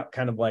hand, you've got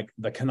kind of like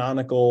the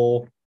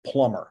canonical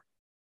plumber.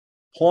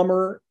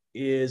 Plumber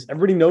is,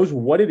 everybody knows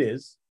what it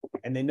is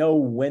and they know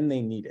when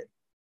they need it.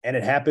 And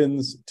it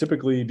happens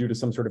typically due to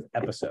some sort of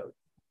episode.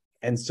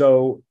 And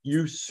so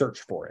you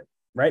search for it,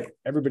 right?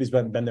 Everybody's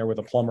been there with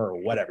a plumber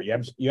or whatever.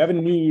 You have a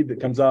need that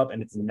comes up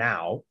and it's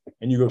now,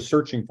 and you go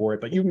searching for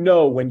it, but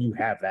when you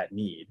have that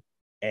need,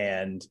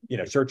 and,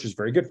 search is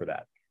very good for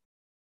that.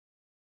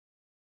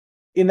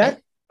 In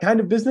that kind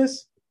of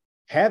business,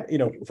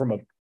 from a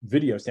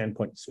video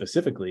standpoint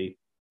specifically,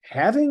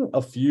 having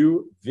a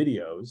few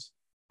videos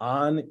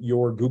on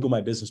your Google My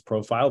Business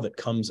profile that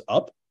comes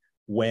up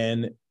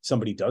when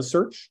somebody does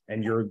search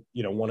and you're,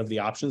 one of the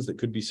options that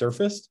could be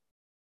surfaced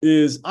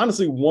is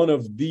honestly one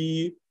of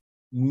the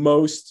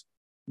most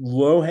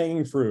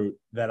low-hanging fruit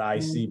that I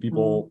see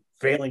people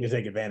failing to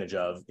take advantage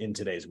of in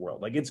today's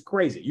world. Like, it's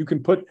crazy. You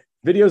can put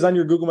videos on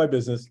your Google My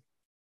Business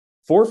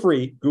for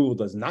free. Google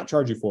does not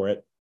charge you for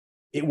it.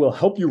 It will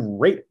help you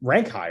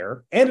rank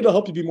higher, and it'll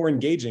help you be more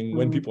engaging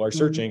when people are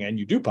searching and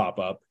you do pop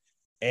up.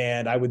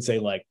 And I would say,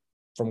 like,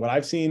 from what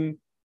I've seen,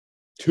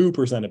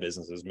 2% of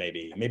businesses,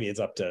 maybe it's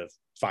up to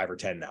 5 or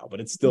 10 now,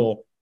 but it's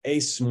still a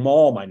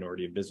small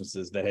minority of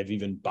businesses that have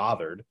even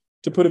bothered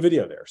to put a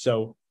video there.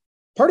 So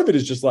part of it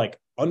is just like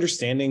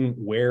understanding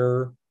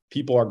where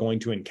people are going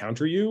to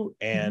encounter you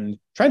and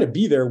trying to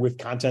be there with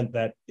content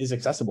that is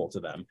accessible to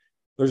them.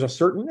 There's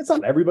it's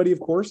not everybody, of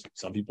course.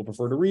 Some people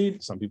prefer to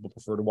read, some people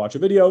prefer to watch a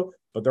video,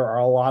 but there are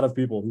a lot of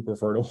people who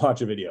prefer to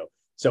watch a video.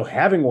 So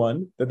having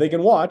one that they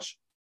can watch,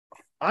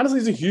 honestly,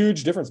 is a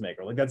huge difference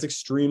maker. Like, that's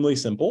extremely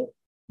simple,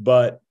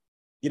 but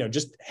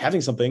just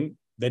having something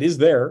that is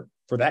there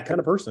for that kind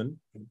of person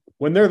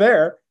when they're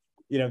there,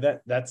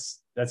 that's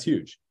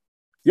huge.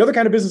 The other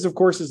kind of business, of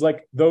course, is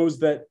like those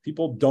that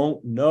people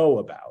don't know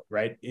about,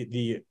 right?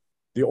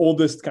 The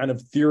oldest kind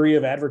of theory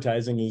of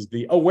advertising is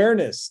the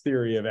awareness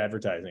theory of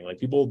advertising. Like,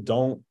 people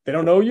don't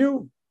know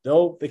you,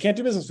 they can't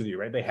do business with you,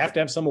 right? They have to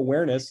have some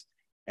awareness.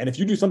 And if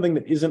you do something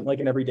that isn't like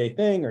an everyday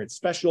thing, or it's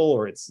special,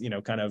 or it's,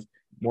 kind of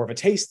more of a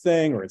taste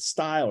thing, or it's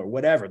style, or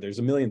whatever, there's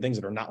a million things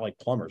that are not like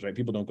plumbers, right?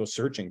 People don't go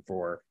searching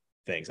for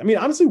things. I mean,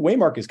 honestly,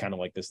 Waymark is kind of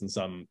like this in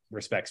some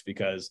respects,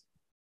 because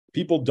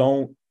people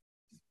don't,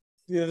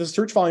 the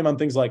search volume on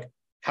things like,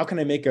 how can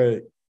I make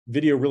a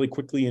video really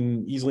quickly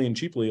and easily and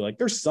cheaply? Like,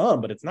 there's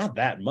some, but it's not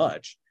that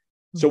much.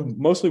 So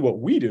mostly what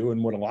we do,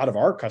 and what a lot of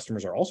our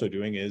customers are also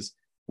doing, is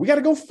we got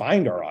to go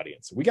find our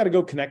audience. We got to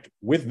go connect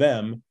with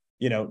them,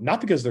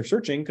 not because they're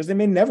searching, because they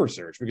may never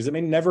search, because it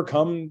may never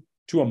come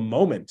to a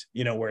moment,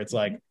 where it's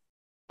like,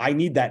 I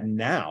need that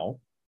now.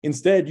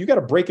 Instead, you got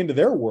to break into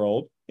their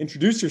world,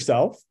 introduce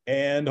yourself,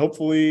 and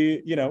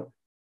hopefully,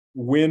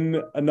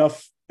 win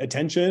enough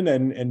attention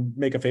and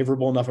make a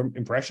favorable enough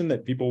impression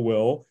that people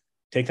will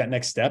take that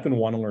next step and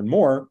want to learn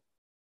more.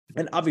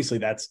 And obviously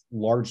that's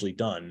largely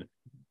done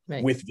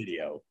with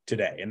video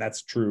today. And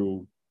that's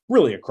true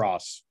really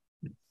across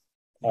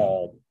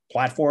all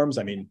platforms.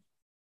 I mean,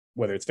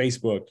 whether it's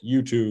Facebook,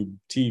 YouTube,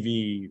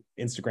 TV,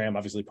 Instagram,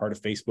 obviously part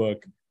of Facebook,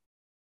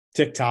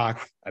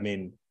 TikTok. I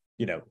mean,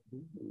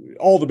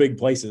 all the big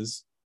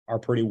places are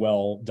pretty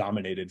well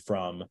dominated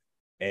from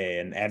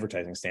an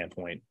advertising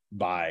standpoint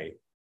by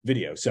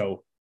video.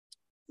 So,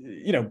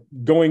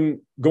 going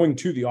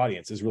to the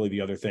audience is really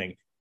the other thing.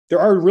 There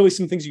are really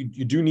some things you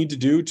do need to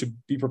do to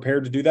be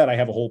prepared to do that. I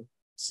have a whole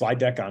slide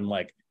deck on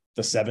like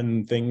the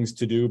 7 things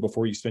to do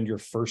before you spend your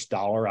first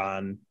dollar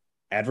on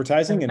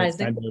advertising. And it's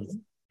kind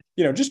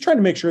of, just trying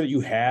to make sure that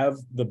you have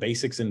the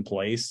basics in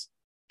place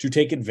to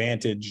take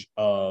advantage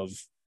of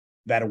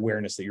that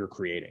awareness that you're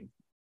creating.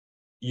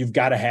 You've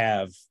got to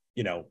have,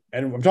 and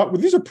I'm talking,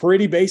 these are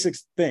pretty basic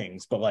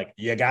things, but like,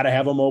 you got to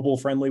have a mobile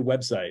friendly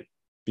website,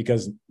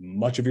 because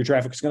much of your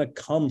traffic is going to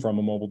come from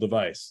a mobile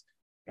device,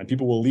 and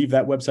people will leave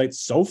that website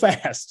so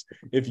fast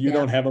if you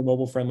don't have a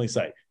mobile friendly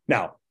site.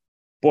 Now,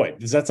 boy,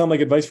 does that sound like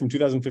advice from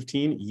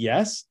 2015?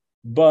 Yes,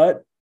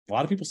 but a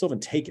lot of people still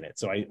haven't taken it.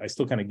 So I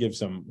still kind of give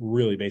some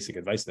really basic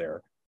advice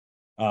there.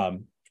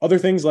 Other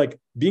things like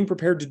being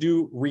prepared to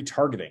do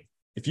retargeting.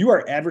 If you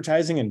are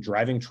advertising and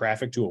driving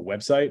traffic to a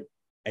website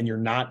and you're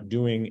not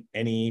doing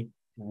any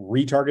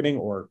retargeting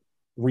or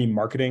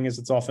remarketing, as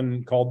it's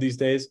often called these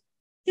days,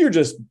 you're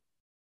just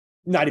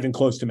not even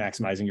close to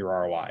maximizing your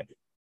ROI.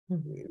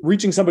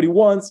 Reaching somebody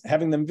once,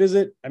 having them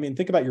visit. I mean,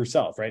 think about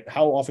yourself, right?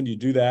 How often do you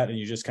do that and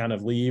you just kind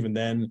of leave, and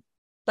then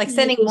like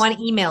sending one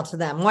email to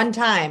them one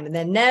time and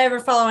then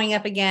never following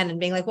up again and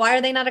being like, why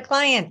are they not a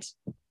client?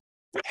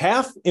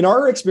 Half, in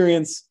our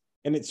experience,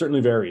 and it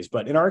certainly varies,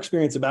 but in our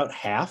experience, about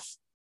half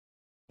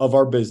of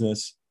our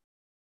business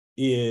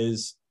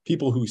is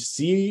people who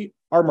see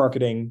our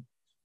marketing,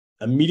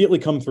 immediately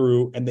come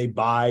through, and they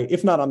buy,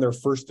 if not on their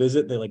first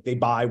visit, they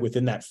buy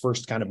within that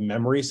first kind of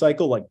memory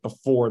cycle, like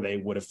before they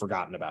would have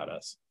forgotten about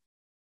us.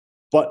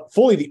 But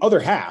fully the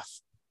other half,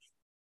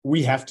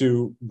 we have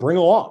to bring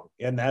along.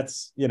 And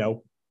that's,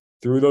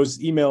 through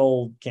those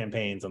email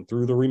campaigns and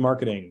through the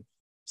remarketing.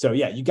 So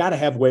yeah, you got to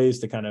have ways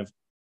to kind of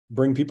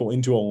bring people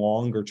into a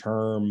longer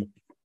term,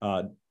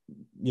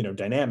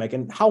 dynamic,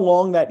 and how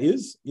long that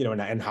is,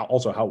 and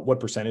what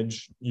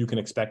percentage you can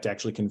expect to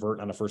actually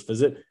convert on a first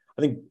visit,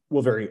 I think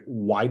will vary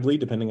widely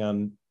depending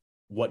on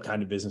what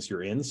kind of business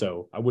you're in.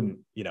 So I wouldn't,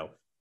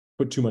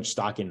 put too much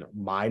stock in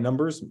my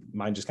numbers.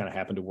 Mine just kind of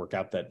happened to work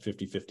out that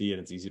 50-50, and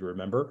it's easy to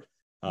remember.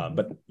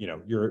 But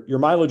your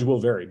mileage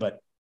will vary, but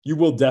you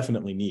will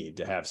definitely need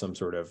to have some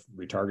sort of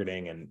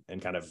retargeting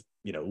and kind of,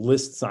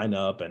 list sign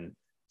up and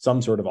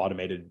some sort of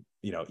automated,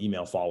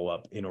 email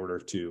follow-up in order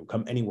to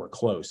come anywhere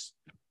close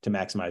to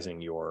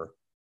maximizing your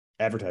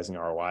advertising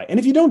ROI. And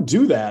if you don't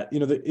do that,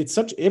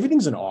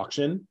 everything's an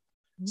auction.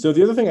 So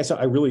the other thing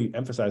I really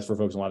emphasize for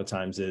folks a lot of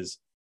times is,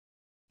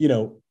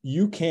 you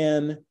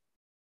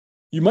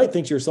might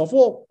think to yourself,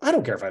 well, I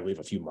don't care if I leave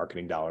a few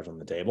marketing dollars on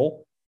the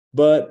table.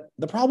 But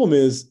the problem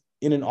is,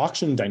 in an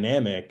auction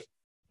dynamic,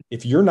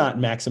 if you're not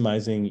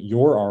maximizing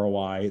your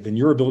ROI, then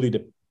your ability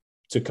to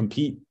to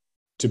compete,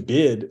 to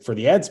bid for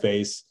the ad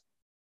space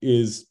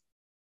is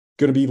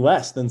going to be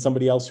less than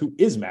somebody else who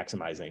is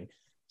maximizing.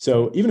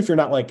 So even if you're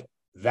not like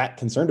that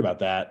concerned about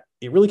that,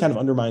 it really kind of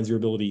undermines your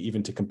ability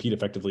even to compete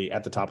effectively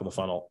at the top of the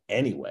funnel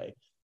anyway,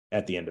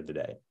 at the end of the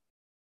day.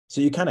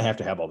 So you kind of have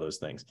to have all those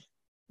things.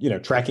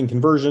 Tracking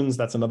conversions,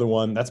 that's another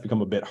one that's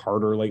become a bit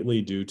harder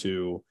lately due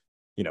to,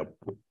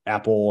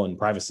 Apple and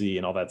privacy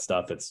and all that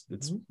stuff. It's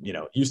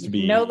used to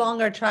be no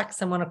longer track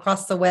someone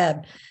across the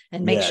web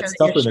and make sure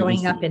that you're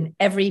showing up in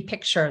every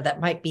picture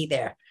that might be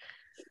there.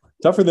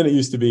 Tougher than it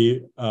used to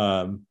be,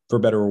 for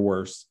better or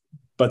worse,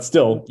 but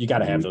still you got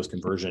to have those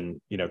conversion,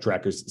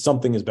 trackers.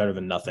 Something is better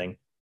than nothing.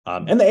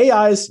 And the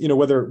AIs,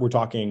 whether we're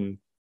talking,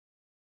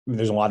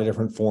 there's a lot of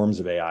different forms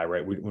of AI,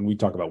 right? When we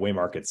talk about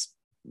Waymark, it's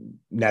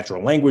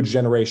natural language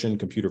generation,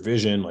 computer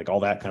vision, like all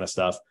that kind of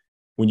stuff.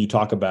 When you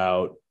talk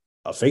about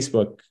a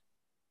Facebook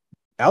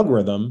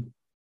algorithm,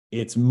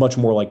 it's much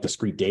more like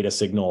discrete data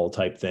signal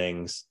type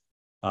things.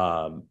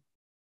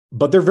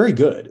 But they're very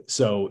good.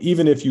 So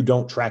even if you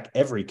don't track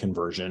every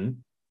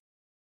conversion,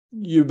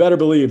 you better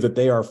believe that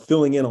they are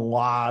filling in a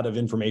lot of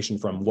information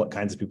from what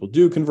kinds of people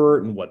do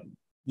convert and what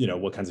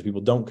kinds of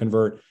people don't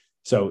convert.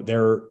 So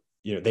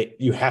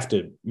you have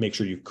to make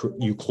sure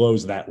you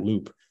close that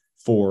loop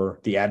for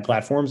the ad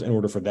platforms in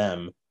order for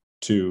them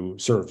to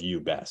serve you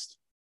best.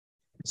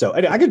 So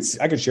I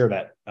could share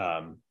that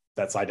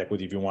slide deck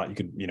with you if you want. You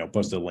could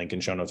post a link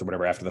in show notes or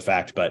whatever after the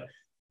fact. But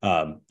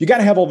you got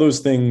to have all those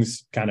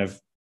things kind of.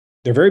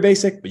 They're very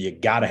basic, but you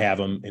got to have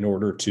them in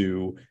order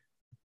to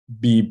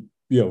be,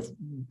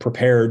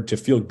 prepared to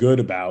feel good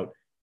about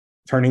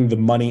turning the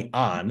money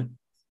on.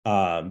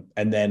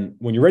 And then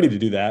when you're ready to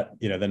do that,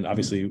 then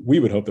obviously we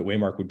would hope that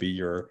Waymark would be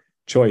your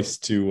choice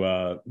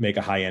to make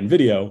a high-end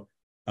video.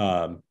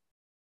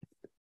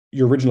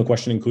 Your original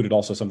question included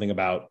also something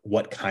about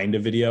what kind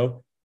of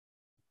video.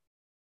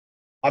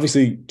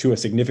 Obviously, to a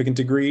significant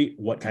degree,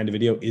 what kind of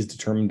video is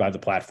determined by the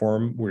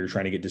platform where you're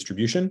trying to get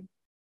distribution.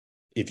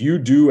 If you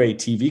do a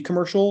TV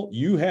commercial,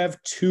 you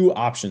have two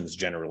options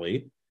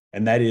generally,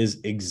 and that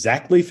is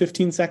exactly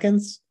 15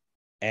 seconds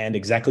and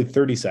exactly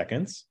 30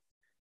 seconds.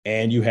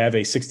 And you have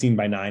a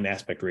 16:9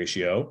 aspect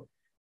ratio,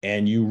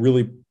 and you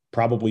really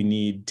probably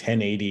need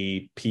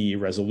 1080p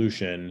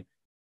resolution,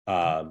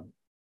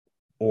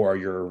 or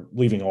you're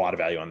leaving a lot of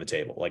value on the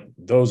table. Like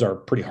those are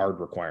pretty hard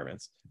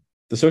requirements.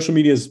 The social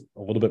media is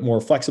a little bit more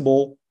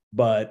flexible,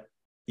 but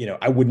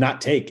I would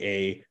not take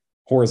a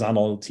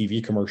horizontal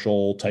TV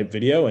commercial type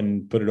video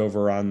and put it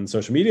over on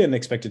social media and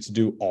expect it to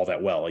do all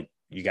that well. Like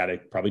you got to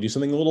probably do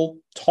something a little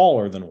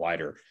taller than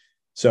wider.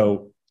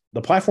 So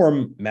the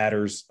platform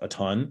matters a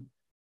ton.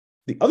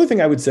 The other thing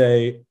I would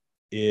say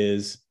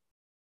is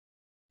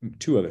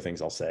two other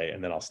things I'll say,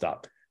 and then I'll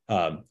stop.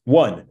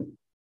 One,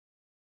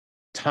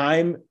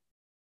 time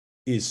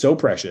is so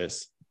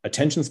precious.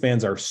 Attention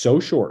spans are so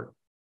short.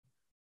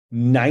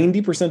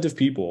 90% of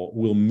people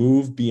will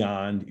move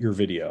beyond your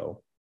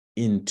video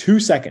in 2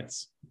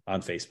 seconds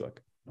on Facebook.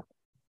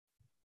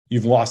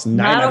 You've lost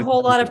not a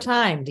whole lot of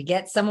time to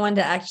get someone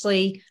to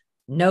actually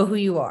know who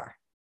you are.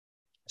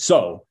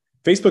 So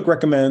Facebook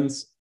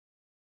recommends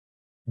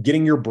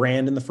getting your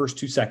brand in the first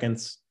 2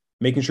 seconds,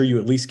 making sure you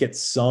at least get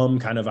some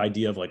kind of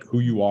idea of like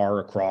who you are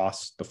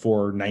across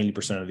before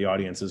 90% of the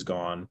audience is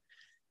gone.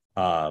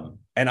 And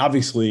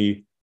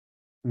obviously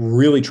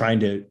really trying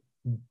to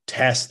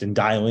test and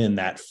dial in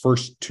that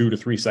first 2 to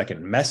 3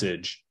 second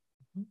message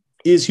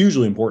is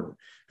hugely important.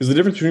 Because the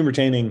difference between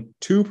retaining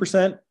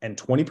 2% and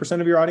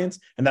 20% of your audience,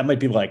 and that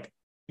might be like,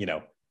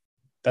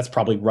 that's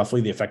probably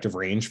roughly the effective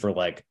range for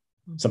like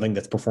something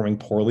that's performing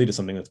poorly to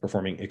something that's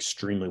performing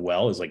extremely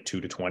well is like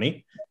 2 to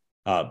 20.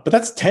 But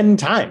that's 10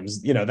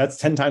 times, that's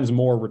 10 times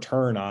more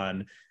return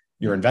on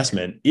your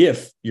investment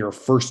if your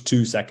first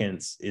 2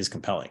 seconds is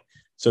compelling.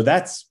 So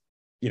that's,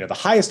 the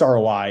highest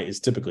ROI is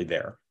typically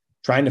there.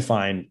 Trying to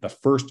find the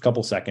first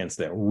couple seconds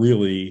that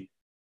really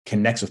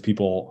connects with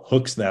people,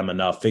 hooks them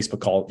enough.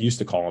 Facebook used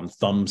to call them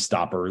thumb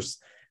stoppers.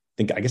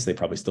 I guess they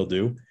probably still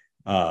do.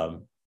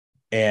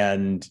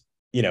 And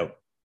you're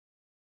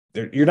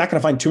not going to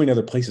find too many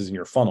other places in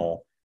your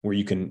funnel where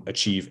you can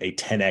achieve a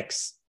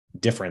 10x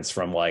difference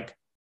from like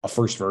a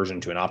first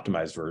version to an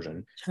optimized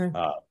version. Sure.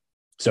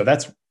 So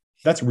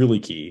that's really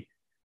key.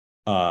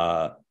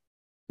 And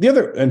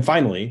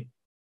finally,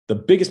 the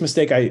biggest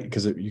mistake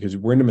because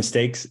we're into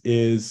mistakes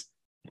is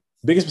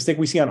biggest mistake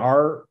we see on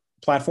our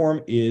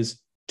platform is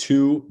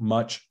too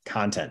much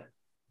content.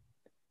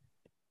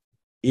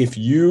 If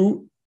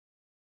you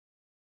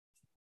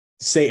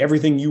say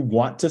everything you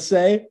want to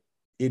say,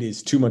 it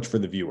is too much for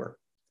the viewer.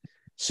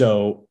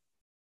 So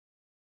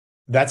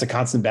that's a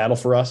constant battle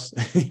for us,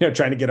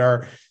 trying to get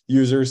our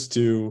users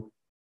to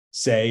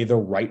say the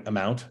right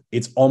amount.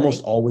 It's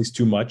almost always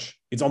too much.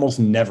 It's almost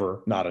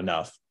never not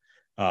enough.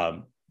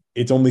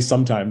 It's only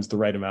sometimes the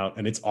right amount,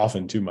 and it's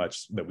often too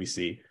much that we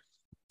see.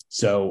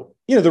 So,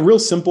 the real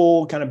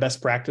simple kind of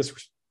best practice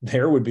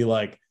there would be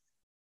like,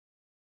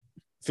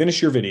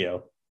 finish your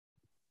video,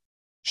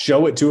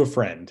 show it to a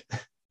friend,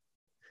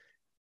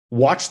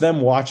 watch them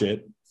watch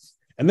it,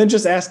 and then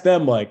just ask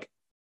them like,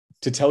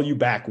 to tell you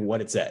back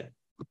what it said.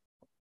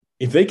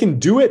 If they can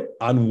do it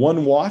on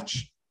one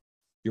watch,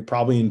 you're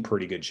probably in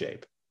pretty good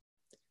shape.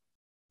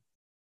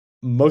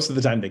 Most of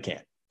the time they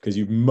can't, because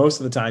most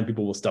of the time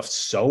people will stuff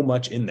so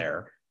much in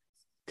there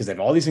because they have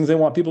all these things they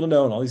want people to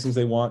know and all these things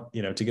they want,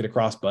 to get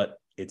across, but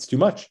it's too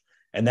much.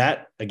 And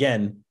that,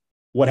 again,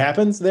 what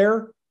happens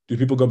there? Do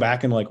people go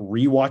back and like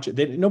rewatch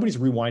it? Nobody's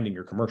rewinding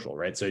your commercial,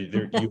 right? So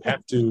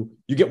you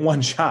get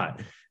one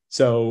shot.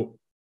 So,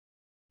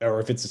 or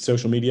if it's a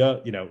social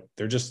media,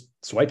 they're just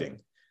swiping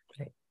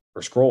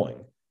or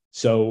scrolling.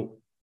 So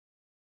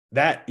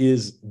that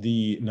is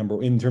the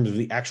number, in terms of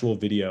the actual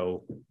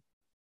video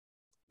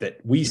that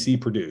we see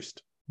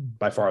produced,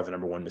 by far the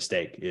number one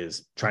mistake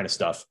is trying to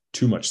stuff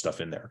too much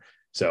stuff in there.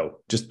 So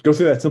just go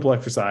through that simple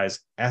exercise,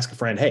 ask a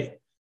friend, hey,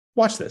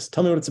 watch this.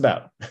 Tell me what it's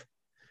about.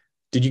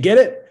 Did you get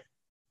it?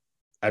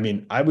 I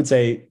mean, I would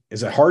say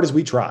as hard as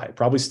we try,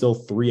 probably still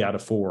 3 out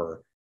of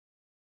 4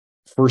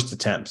 first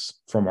attempts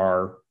from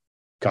our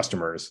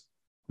customers.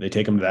 They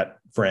take them to that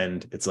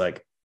friend. It's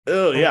like,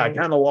 oh yeah, I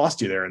kind of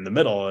lost you there in the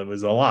middle. It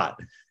was a lot.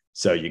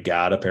 So you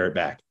got to pare it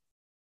back.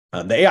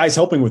 The AI is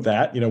helping with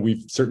that.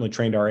 We've certainly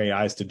trained our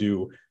AIs to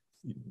do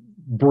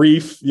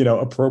brief,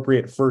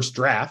 appropriate first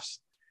drafts.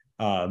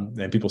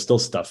 And people still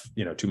stuff,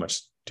 too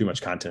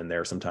much content in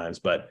there sometimes,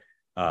 but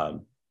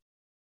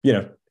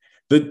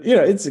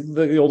it's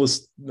the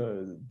oldest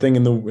thing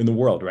in the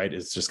world, right?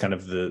 It's just kind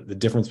of the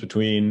difference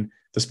between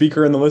the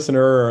speaker and the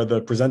listener, or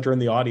the presenter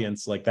and the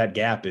audience. Like that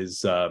gap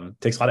is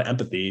takes a lot of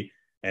empathy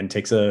and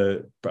takes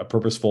a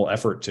purposeful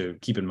effort to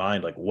keep in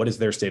mind, like, what is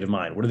their state of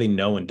mind? What do they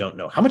know and don't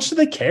know? How much do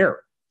they care?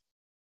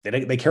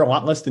 They care a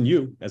lot less than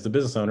you as the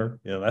business owner,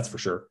 that's for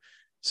sure.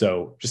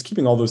 So just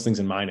keeping all those things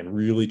in mind and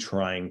really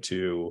trying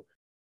to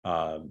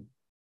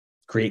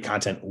create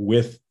content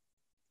with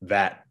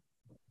that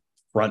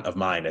front of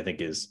mind, I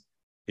think is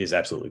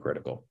absolutely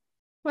critical.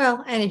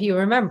 Well, and if you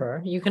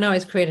remember, you can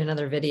always create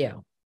another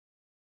video.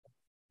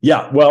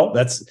 Yeah, well,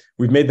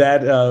 we've made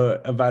that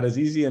about as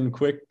easy and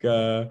quick,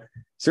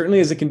 certainly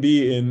as it can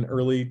be in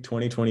early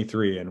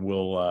 2023, and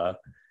we'll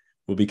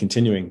be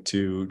continuing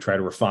to try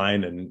to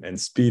refine and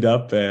speed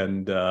up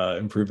and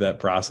improve that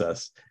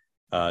process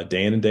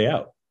day in and day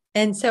out.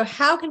 And so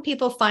how can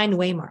people find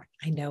Waymark?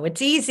 I know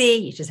it's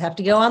easy. You just have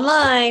to go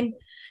online.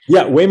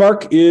 Yeah,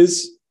 Waymark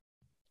is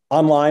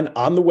online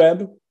on the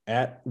web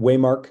at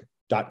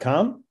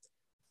waymark.com.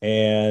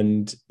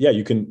 And yeah,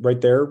 you can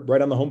right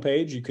on the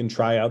homepage, you can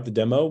try out the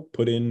demo,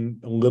 put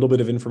in a little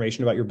bit of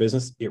information about your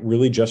business. It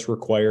really just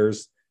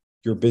requires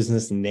your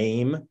business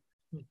name.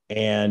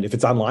 And if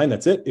it's online,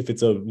 that's it. If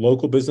it's a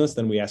local business,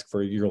 then we ask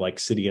for your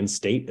city and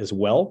state as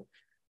well.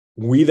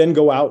 We then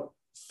go out,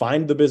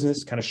 find the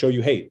business, kind of show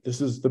you, hey,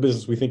 this is the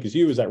business we think is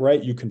you. Is that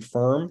right? You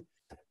confirm.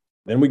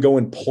 Then we go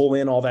and pull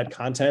in all that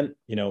content,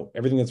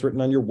 everything that's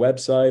written on your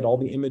website, all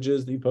the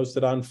images that you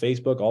posted on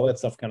Facebook, all that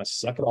stuff, kind of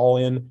suck it all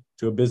in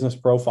to a business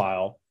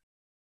profile.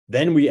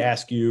 Then we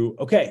ask you,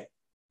 okay,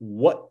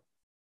 what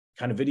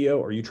kind of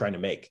video are you trying to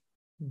make?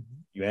 Mm-hmm.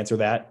 You answer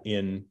that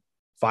in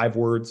 5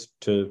 words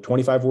to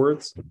 25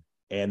 words.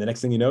 And the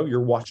next thing you know,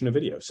 you're watching a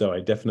video. So I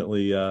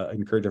definitely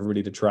encourage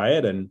everybody to try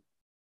it. And,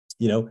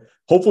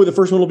 hopefully the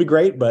first one will be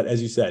great. But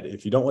as you said,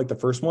 if you don't like the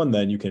first one,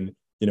 then you can,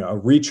 a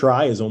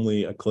retry is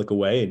only a click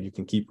away, and you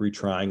can keep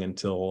retrying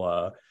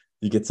until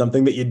you get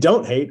something that you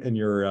don't hate and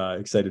you're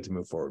excited to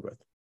move forward with.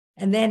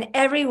 And then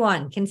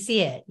everyone can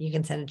see it. You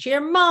can send it to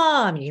your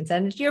mom, you can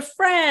send it to your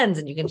friends,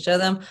 and you can show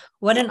them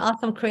what an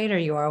awesome creator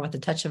you are with the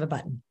touch of a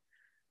button.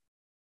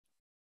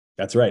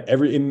 That's right.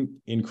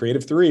 In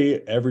Creative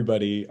 3,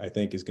 everybody, I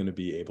think, is going to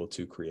be able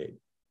to create.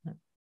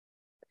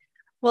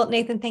 Well,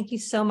 Nathan, thank you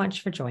so much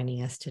for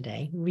joining us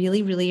today.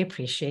 Really, really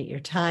appreciate your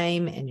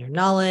time and your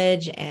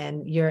knowledge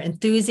and your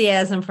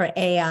enthusiasm for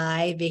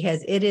AI,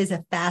 because it is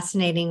a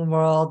fascinating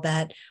world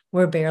that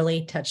we're barely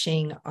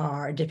dipping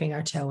our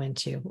toe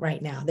into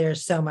right now.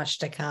 There's so much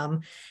to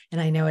come. And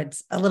I know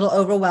it's a little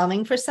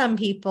overwhelming for some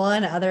people,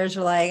 and others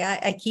are like,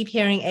 I keep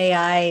hearing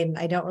AI and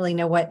I don't really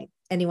know what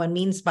anyone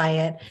means by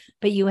it,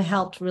 but you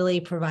helped really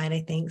provide, I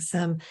think,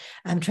 some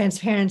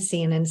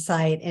transparency and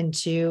insight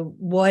into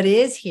what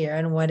is here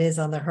and what is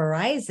on the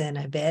horizon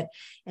a bit,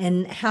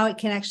 and how it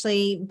can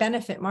actually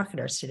benefit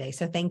marketers today.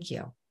 So thank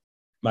you.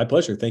 My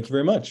pleasure. Thank you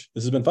very much.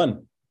 This has been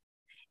fun.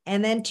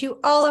 And then to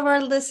all of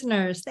our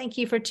listeners, thank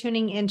you for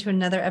tuning in to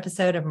another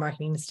episode of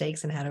Marketing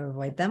Mistakes and How to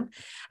Avoid Them.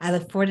 I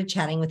look forward to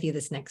chatting with you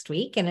this next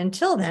week. And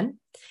until then,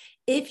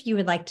 if you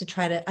would like to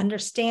try to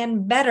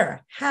understand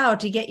better how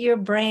to get your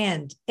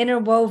brand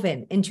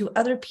interwoven into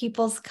other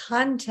people's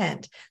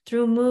content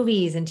through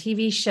movies and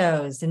TV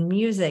shows and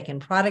music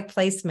and product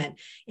placement,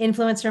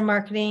 influencer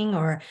marketing,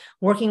 or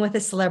working with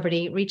a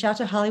celebrity, reach out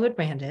to Hollywood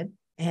Branded,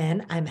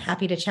 and I'm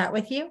happy to chat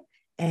with you,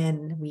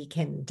 and we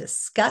can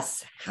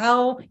discuss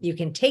how you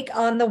can take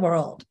on the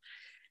world.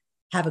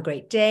 Have a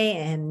great day,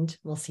 and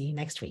we'll see you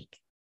next week.